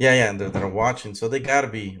 Yeah, and that are watching, so they got to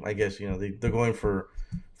be. I guess they're going for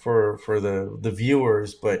the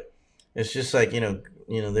viewers, but it's just like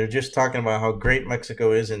they're just talking about how great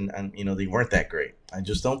Mexico is, and they weren't that great. I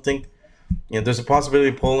just don't think there's a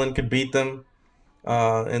possibility Poland could beat them,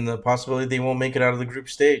 and the possibility they won't make it out of the group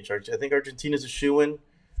stage. I think Argentina's a shoo-in,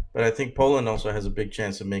 but I think Poland also has a big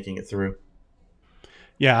chance of making it through.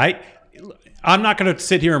 Yeah, I'm not going to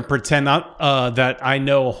sit here and pretend that I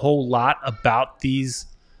know a whole lot about these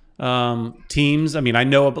teams. I mean, I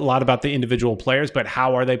know a lot about the individual players, but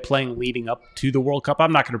how are they playing leading up to the World Cup?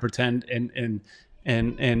 I'm not going to pretend and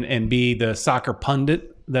be the soccer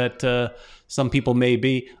pundit that some people may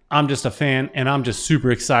be. I'm just a fan, and I'm just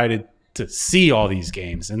super excited to see all these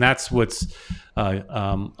games, and that's what's.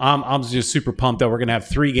 I'm just super pumped that we're going to have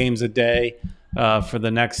 3 games a day for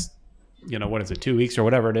the next. What is it, 2 weeks or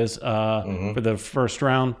whatever it is for the first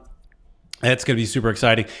round. It's going to be super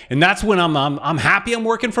exciting. And that's when I'm happy I'm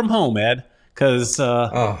working from home, Ed, because,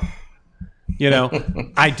 I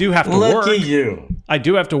do have to work. Lucky you. I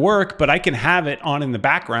do have to work, but I can have it on in the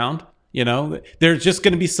background. There's just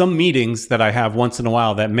going to be some meetings that I have once in a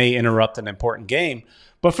while that may interrupt an important game.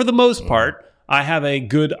 But for the most part, I have a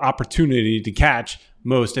good opportunity to catch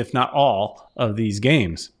most, if not all, of these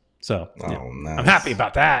games. So nice. I'm happy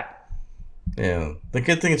about that. Yeah, the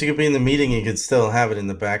good thing is you could be in the meeting, you could still have it in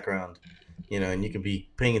the background, and you could be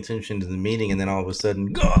paying attention to the meeting, and then all of a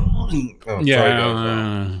sudden,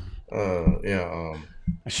 I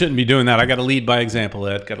shouldn't be doing that. I got to lead by example,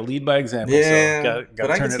 Ed. Got to lead by example. Yeah, so gotta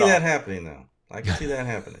but I can see off. that happening now. I can see that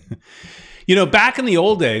happening. Back in the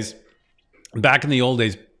old days,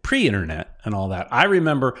 pre-internet and all that, I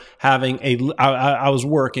remember having I was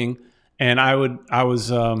working, and I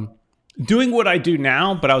was doing what I do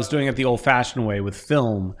now, but I was doing it the old-fashioned way with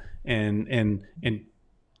film, and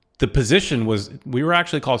the position was, we were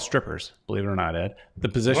actually called strippers, believe it or not, Ed. The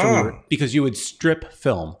position because you would strip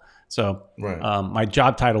film. So my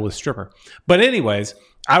job title was stripper. But anyways,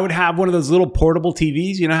 I would have one of those little portable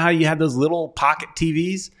TVs. You know how you had those little pocket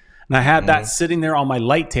TVs? And I had that sitting there on my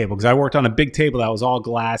light table because I worked on a big table that was all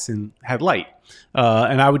glass and had light.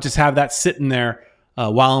 And I would just have that sitting there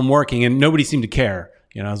while I'm working, and nobody seemed to care.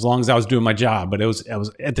 As long as I was doing my job. But I was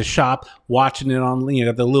at the shop watching it on,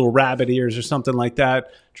 the little rabbit ears or something like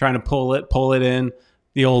that, trying to pull it in.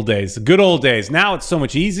 The old days, the good old days. Now it's so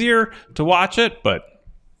much easier to watch it, but.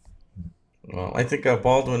 Well, I think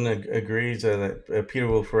Baldwin agrees that Peter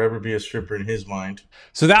will forever be a stripper in his mind.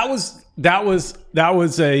 So that was a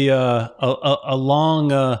long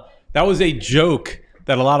that was a joke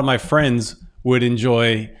that a lot of my friends would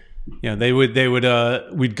enjoy.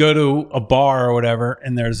 We'd go to a bar or whatever,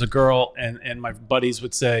 and there's a girl, and my buddies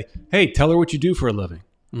would say, "Hey, tell her what you do for a living."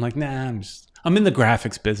 I'm like, "Nah, I'm in the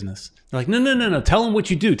graphics business." They're like, "No. Tell them what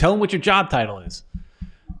you do. Tell them what your job title is."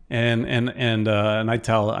 And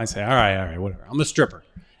I say, all right, whatever. I'm a stripper.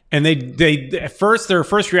 And they at first, their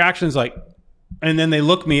first reaction is like, and then they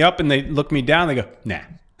look me up and they look me down. They go, "Nah."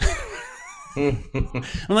 I'm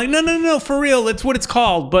like, no, for real. That's what it's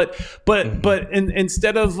called. But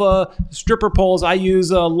instead of stripper poles, I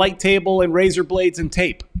use a light table and razor blades and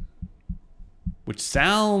tape, which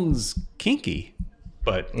sounds kinky,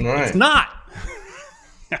 but it's not.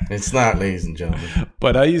 It's not, ladies and gentlemen.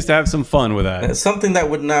 But I used to have some fun with that. Something that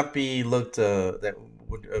would not be looked that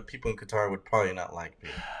would people in Qatar would probably not like.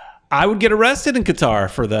 I would get arrested in Qatar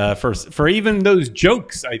for even those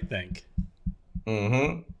jokes, I think.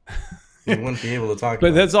 Mm-hmm. You wouldn't be able to talk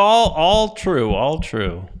But about that's all true, all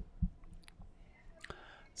true.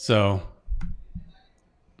 So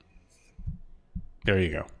there you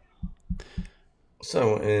go.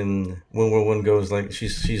 So, and when one goes like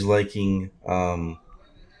she's liking.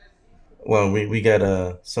 Well, we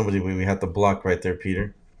got somebody we had to block right there,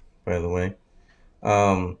 Peter. By the way,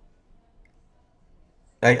 um,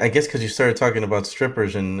 I guess because you started talking about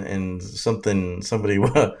strippers and somebody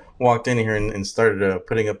walked in here and started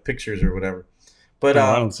putting up pictures or whatever. But No,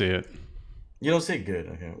 I don't see it. you don't see it good.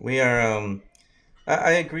 Okay, we are.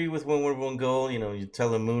 I agree with one goal. You know, you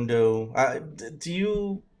Telemundo. Do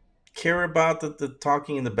you care about the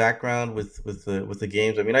talking in the background with the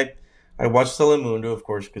games? I mean, I watch Telemundo, of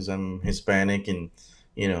course, because I'm Hispanic, and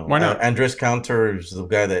Why not? Andres Counter is the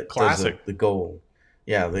guy that does Classic. the goal.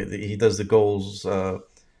 Yeah, he does the goals,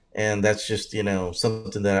 and that's just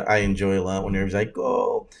something that I enjoy a lot. Whenever he's like,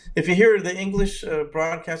 "Oh," if you hear the English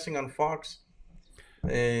broadcasting on Fox,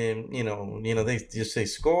 and they just say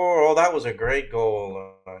score. Oh, that was a great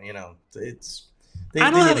goal. It's I they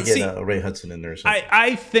don't need to have get see. Ray Hudson in there or something.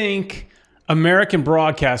 I think American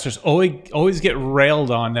broadcasters always get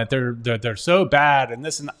railed on that they're so bad and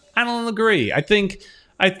this and I don't agree. I think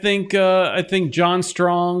John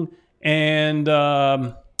Strong and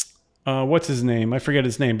what's his name? I forget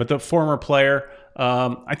his name, but the former player.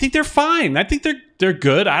 I think they're fine. I think they're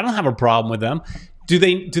good. I don't have a problem with them. Do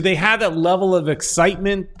they have that level of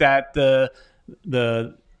excitement that the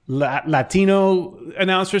Latino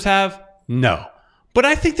announcers have? No. But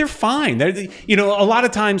I think they're fine. A lot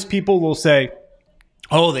of times people will say,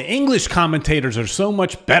 "Oh, the English commentators are so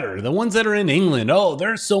much better. The ones that are in England, oh,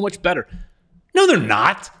 they're so much better." No, they're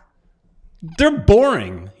not. They're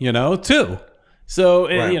boring, too. So,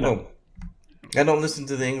 Right. Well, I don't listen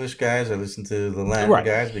to the English guys. I listen to the Latin right.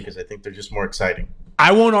 guys because I think they're just more exciting.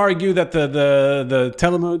 I won't argue that the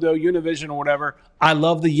Telemundo, Univision, or whatever. I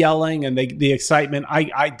love the yelling and the excitement.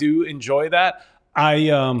 I do enjoy that. I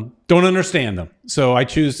don't understand them, so I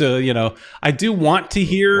choose to. I do want to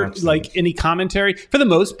hear Watch like those. any commentary for the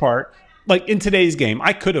most part. Like in today's game,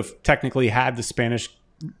 I could have technically had the Spanish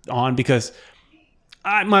on because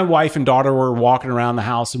my wife and daughter were walking around the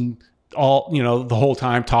house and all the whole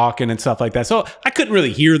time talking and stuff like that. So I couldn't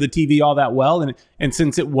really hear the TV all that well, and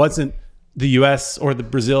since it wasn't the U.S. or the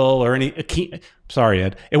Brazil or sorry,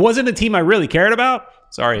 Ed, it wasn't a team I really cared about.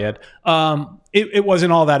 Sorry, Ed. It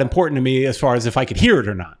wasn't all that important to me as far as if I could hear it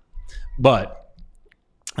or not. But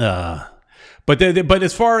but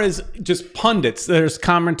as far as just pundits, there's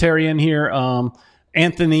commentary in here.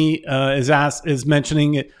 Anthony is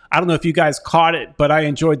mentioning it. I don't know if you guys caught it, but I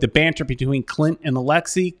enjoyed the banter between Clint and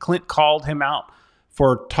Alexi. Clint called him out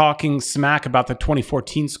for talking smack about the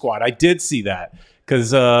 2014 squad. I did see that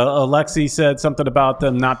because Alexi said something about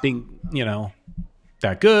them not being,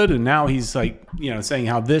 that good, and now he's like, saying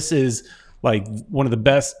how this is like one of the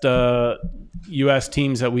best U.S.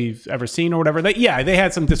 teams that we've ever seen or whatever. They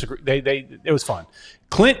had some disagree. It was fun.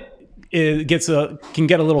 Clint can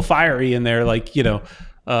get a little fiery in there, like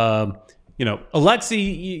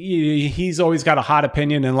Alexi. He's always got a hot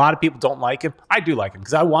opinion, and a lot of people don't like him. I do like him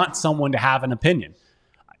because I want someone to have an opinion,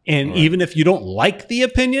 and even if you don't like the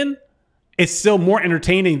opinion, it's still more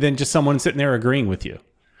entertaining than just someone sitting there agreeing with you.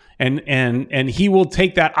 And he will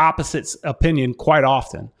take that opposite opinion quite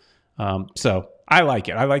often. So I like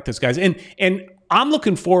it. I like those guys. And I'm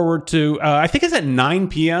looking forward to, I think it's at 9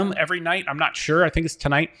 p.m. every night. I'm not sure. I think it's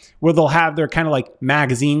tonight where they'll have their kind of like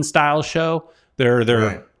magazine style show, their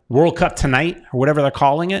Right. World Cup Tonight or whatever they're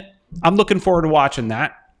calling it. I'm looking forward to watching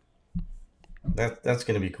that. That's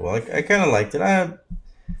gonna be cool. I kind of liked it. I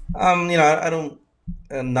don't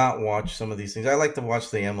not watch some of these things. I like to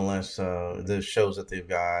watch the MLS, the shows that they've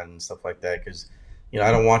got and stuff like that because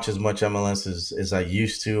I don't watch as much MLS as I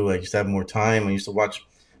used to. I used to have more time. I used to watch,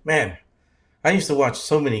 man. I used to watch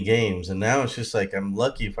so many games, and now it's just like I'm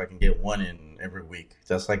lucky if I can get one in every week.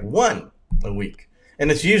 That's like one a week,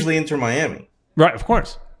 and it's usually Inter Miami. Right, of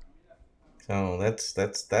course. So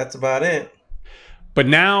that's about it. But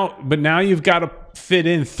now you've got to fit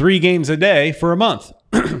in 3 games a day for a month.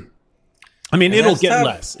 I mean, And it'll that's get tough.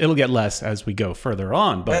 less. It'll get less as we go further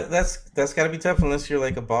on. But That's got to be tough unless you're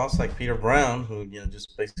like a boss like Peter Brown, who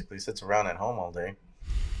just basically sits around at home all day.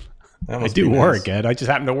 That I must do be work, nice. Ed. I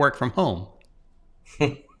just happen to work from home.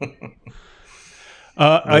 Must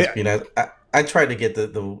be nice. I tried to get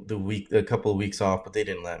the week a couple of weeks off, but they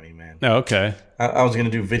didn't let me, man. Oh, okay. I was gonna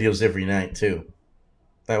do videos every night too.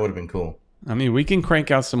 That would have been cool. I mean, we can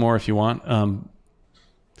crank out some more if you want.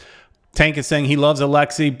 Tank is saying he loves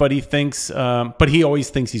Alexi, but he always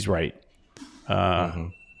thinks he's right,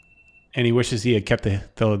 and he wishes he had kept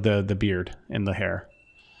the beard and the hair.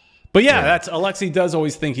 But yeah, that's Alexi does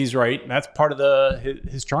always think he's right. That's part of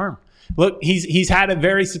his charm. Look, he's had a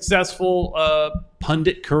very successful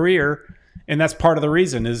pundit career, and that's part of the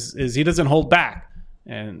reason is he doesn't hold back.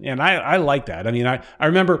 And I like that. I mean, I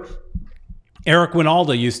remember Eric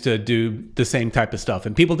Winalda used to do the same type of stuff,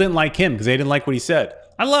 and people didn't like him because they didn't like what he said.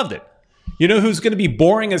 I loved it. You know who's going to be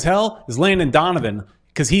boring as hell is Landon Donovan,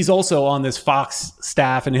 because he's also on this Fox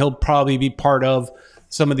staff, and he'll probably be part of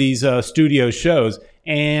some of these studio shows.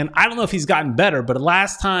 And I don't know if he's gotten better, but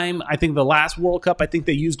last time, I think the last World Cup, I think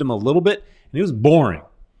they used him a little bit, and he was boring.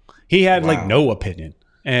 He had like no opinion.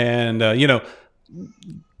 And, you know,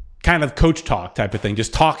 kind of coach talk type of thing,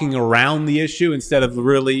 just talking around the issue instead of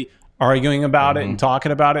really arguing about it and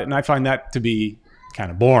talking about it. And I find that to be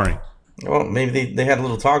kind of boring. Well, maybe they had a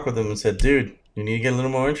little talk with him and said, dude, you need to get a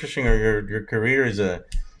little more interesting, or your career as a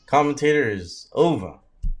commentator is over.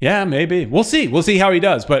 Yeah, maybe. We'll see. We'll see how he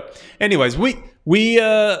does. But anyways, I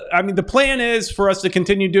mean, the plan is for us to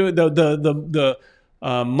continue doing the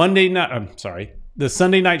Monday night. I'm sorry. The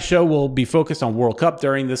Sunday night show will be focused on World Cup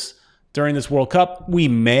during this World Cup. We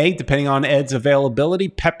may, depending on Ed's availability,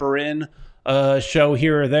 pepper in a show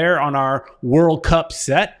here or there on our World Cup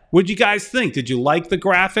set. What'd you guys think? Did you like the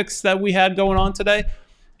graphics that we had going on today?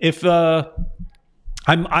 If I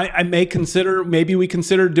may consider, maybe we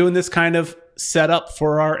consider doing this kind of setup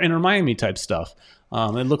for our Inter Miami type stuff.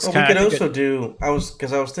 It looks kind of. We could also do. I was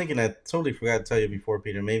thinking, I totally forgot to tell you before,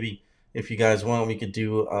 Peter. Maybe if you guys want, we could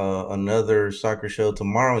do another soccer show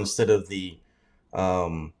tomorrow instead of the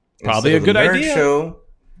probably a good idea show,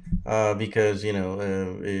 because you know,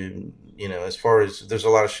 as far as there's a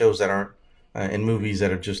lot of shows that aren't in movies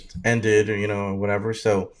that have just ended, or or whatever.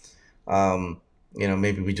 So,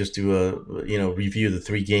 maybe we just do a review of the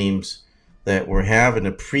 3 games that we're having,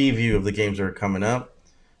 a preview of the games that are coming up,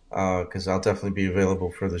 because I'll definitely be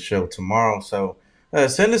available for the show tomorrow. So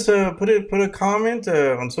send us put a comment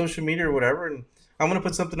on social media or whatever, and I'm gonna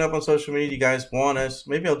put something up on social media. You guys want us?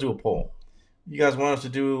 Maybe I'll do a poll. You guys want us to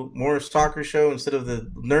do more soccer show instead of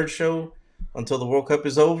the nerd show until the World Cup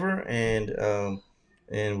is over, and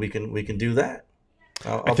we can do that.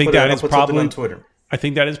 I think that is probably on Twitter. I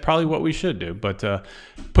think that is probably what we should do. But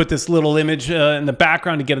put this little image in the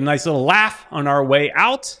background to get a nice little laugh on our way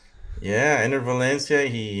out. Yeah, Enter Valencia.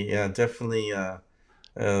 He definitely.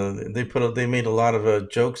 They made a lot of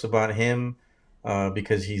jokes about him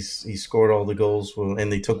because he scored all the goals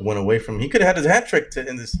and they took one away from him. He could have had a hat trick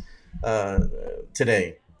in this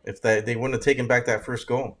today if they wouldn't have taken back that first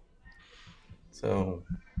goal. So.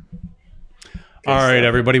 All right,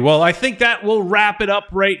 everybody. Well, I think that will wrap it up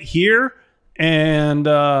right here. And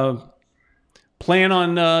plan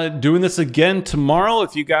on doing this again tomorrow.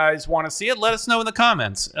 If you guys want to see it, let us know in the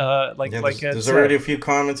comments. There's already a few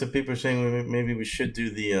comments of people saying maybe we should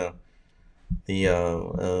do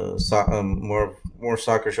more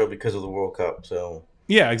soccer show because of the World Cup. So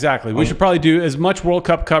yeah, exactly. We should probably do as much World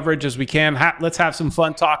Cup coverage as we can. Let's have some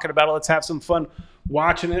fun talking about it. Let's have some fun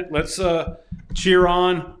watching it. Let's cheer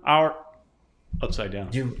on our upside down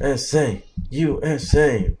USA.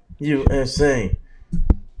 USA.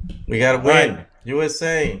 We got to win. Right.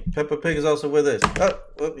 USA. Peppa Pig is also with us.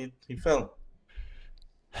 Oh, he fell.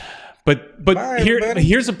 But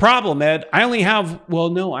here's a problem, Ed. I only have,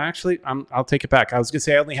 I'll take it back. I was going to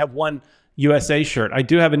say I only have one USA shirt. I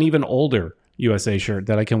do have an even older USA shirt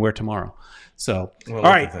that I can wear tomorrow. So, all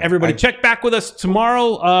right, everybody, check back with us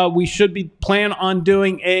tomorrow. We should be plan on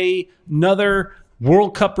doing another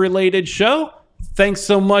World Cup related show. Thanks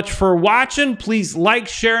so much for watching. Please like,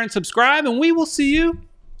 share, and subscribe, and we will see you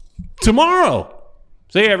tomorrow.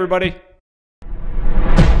 See you, everybody.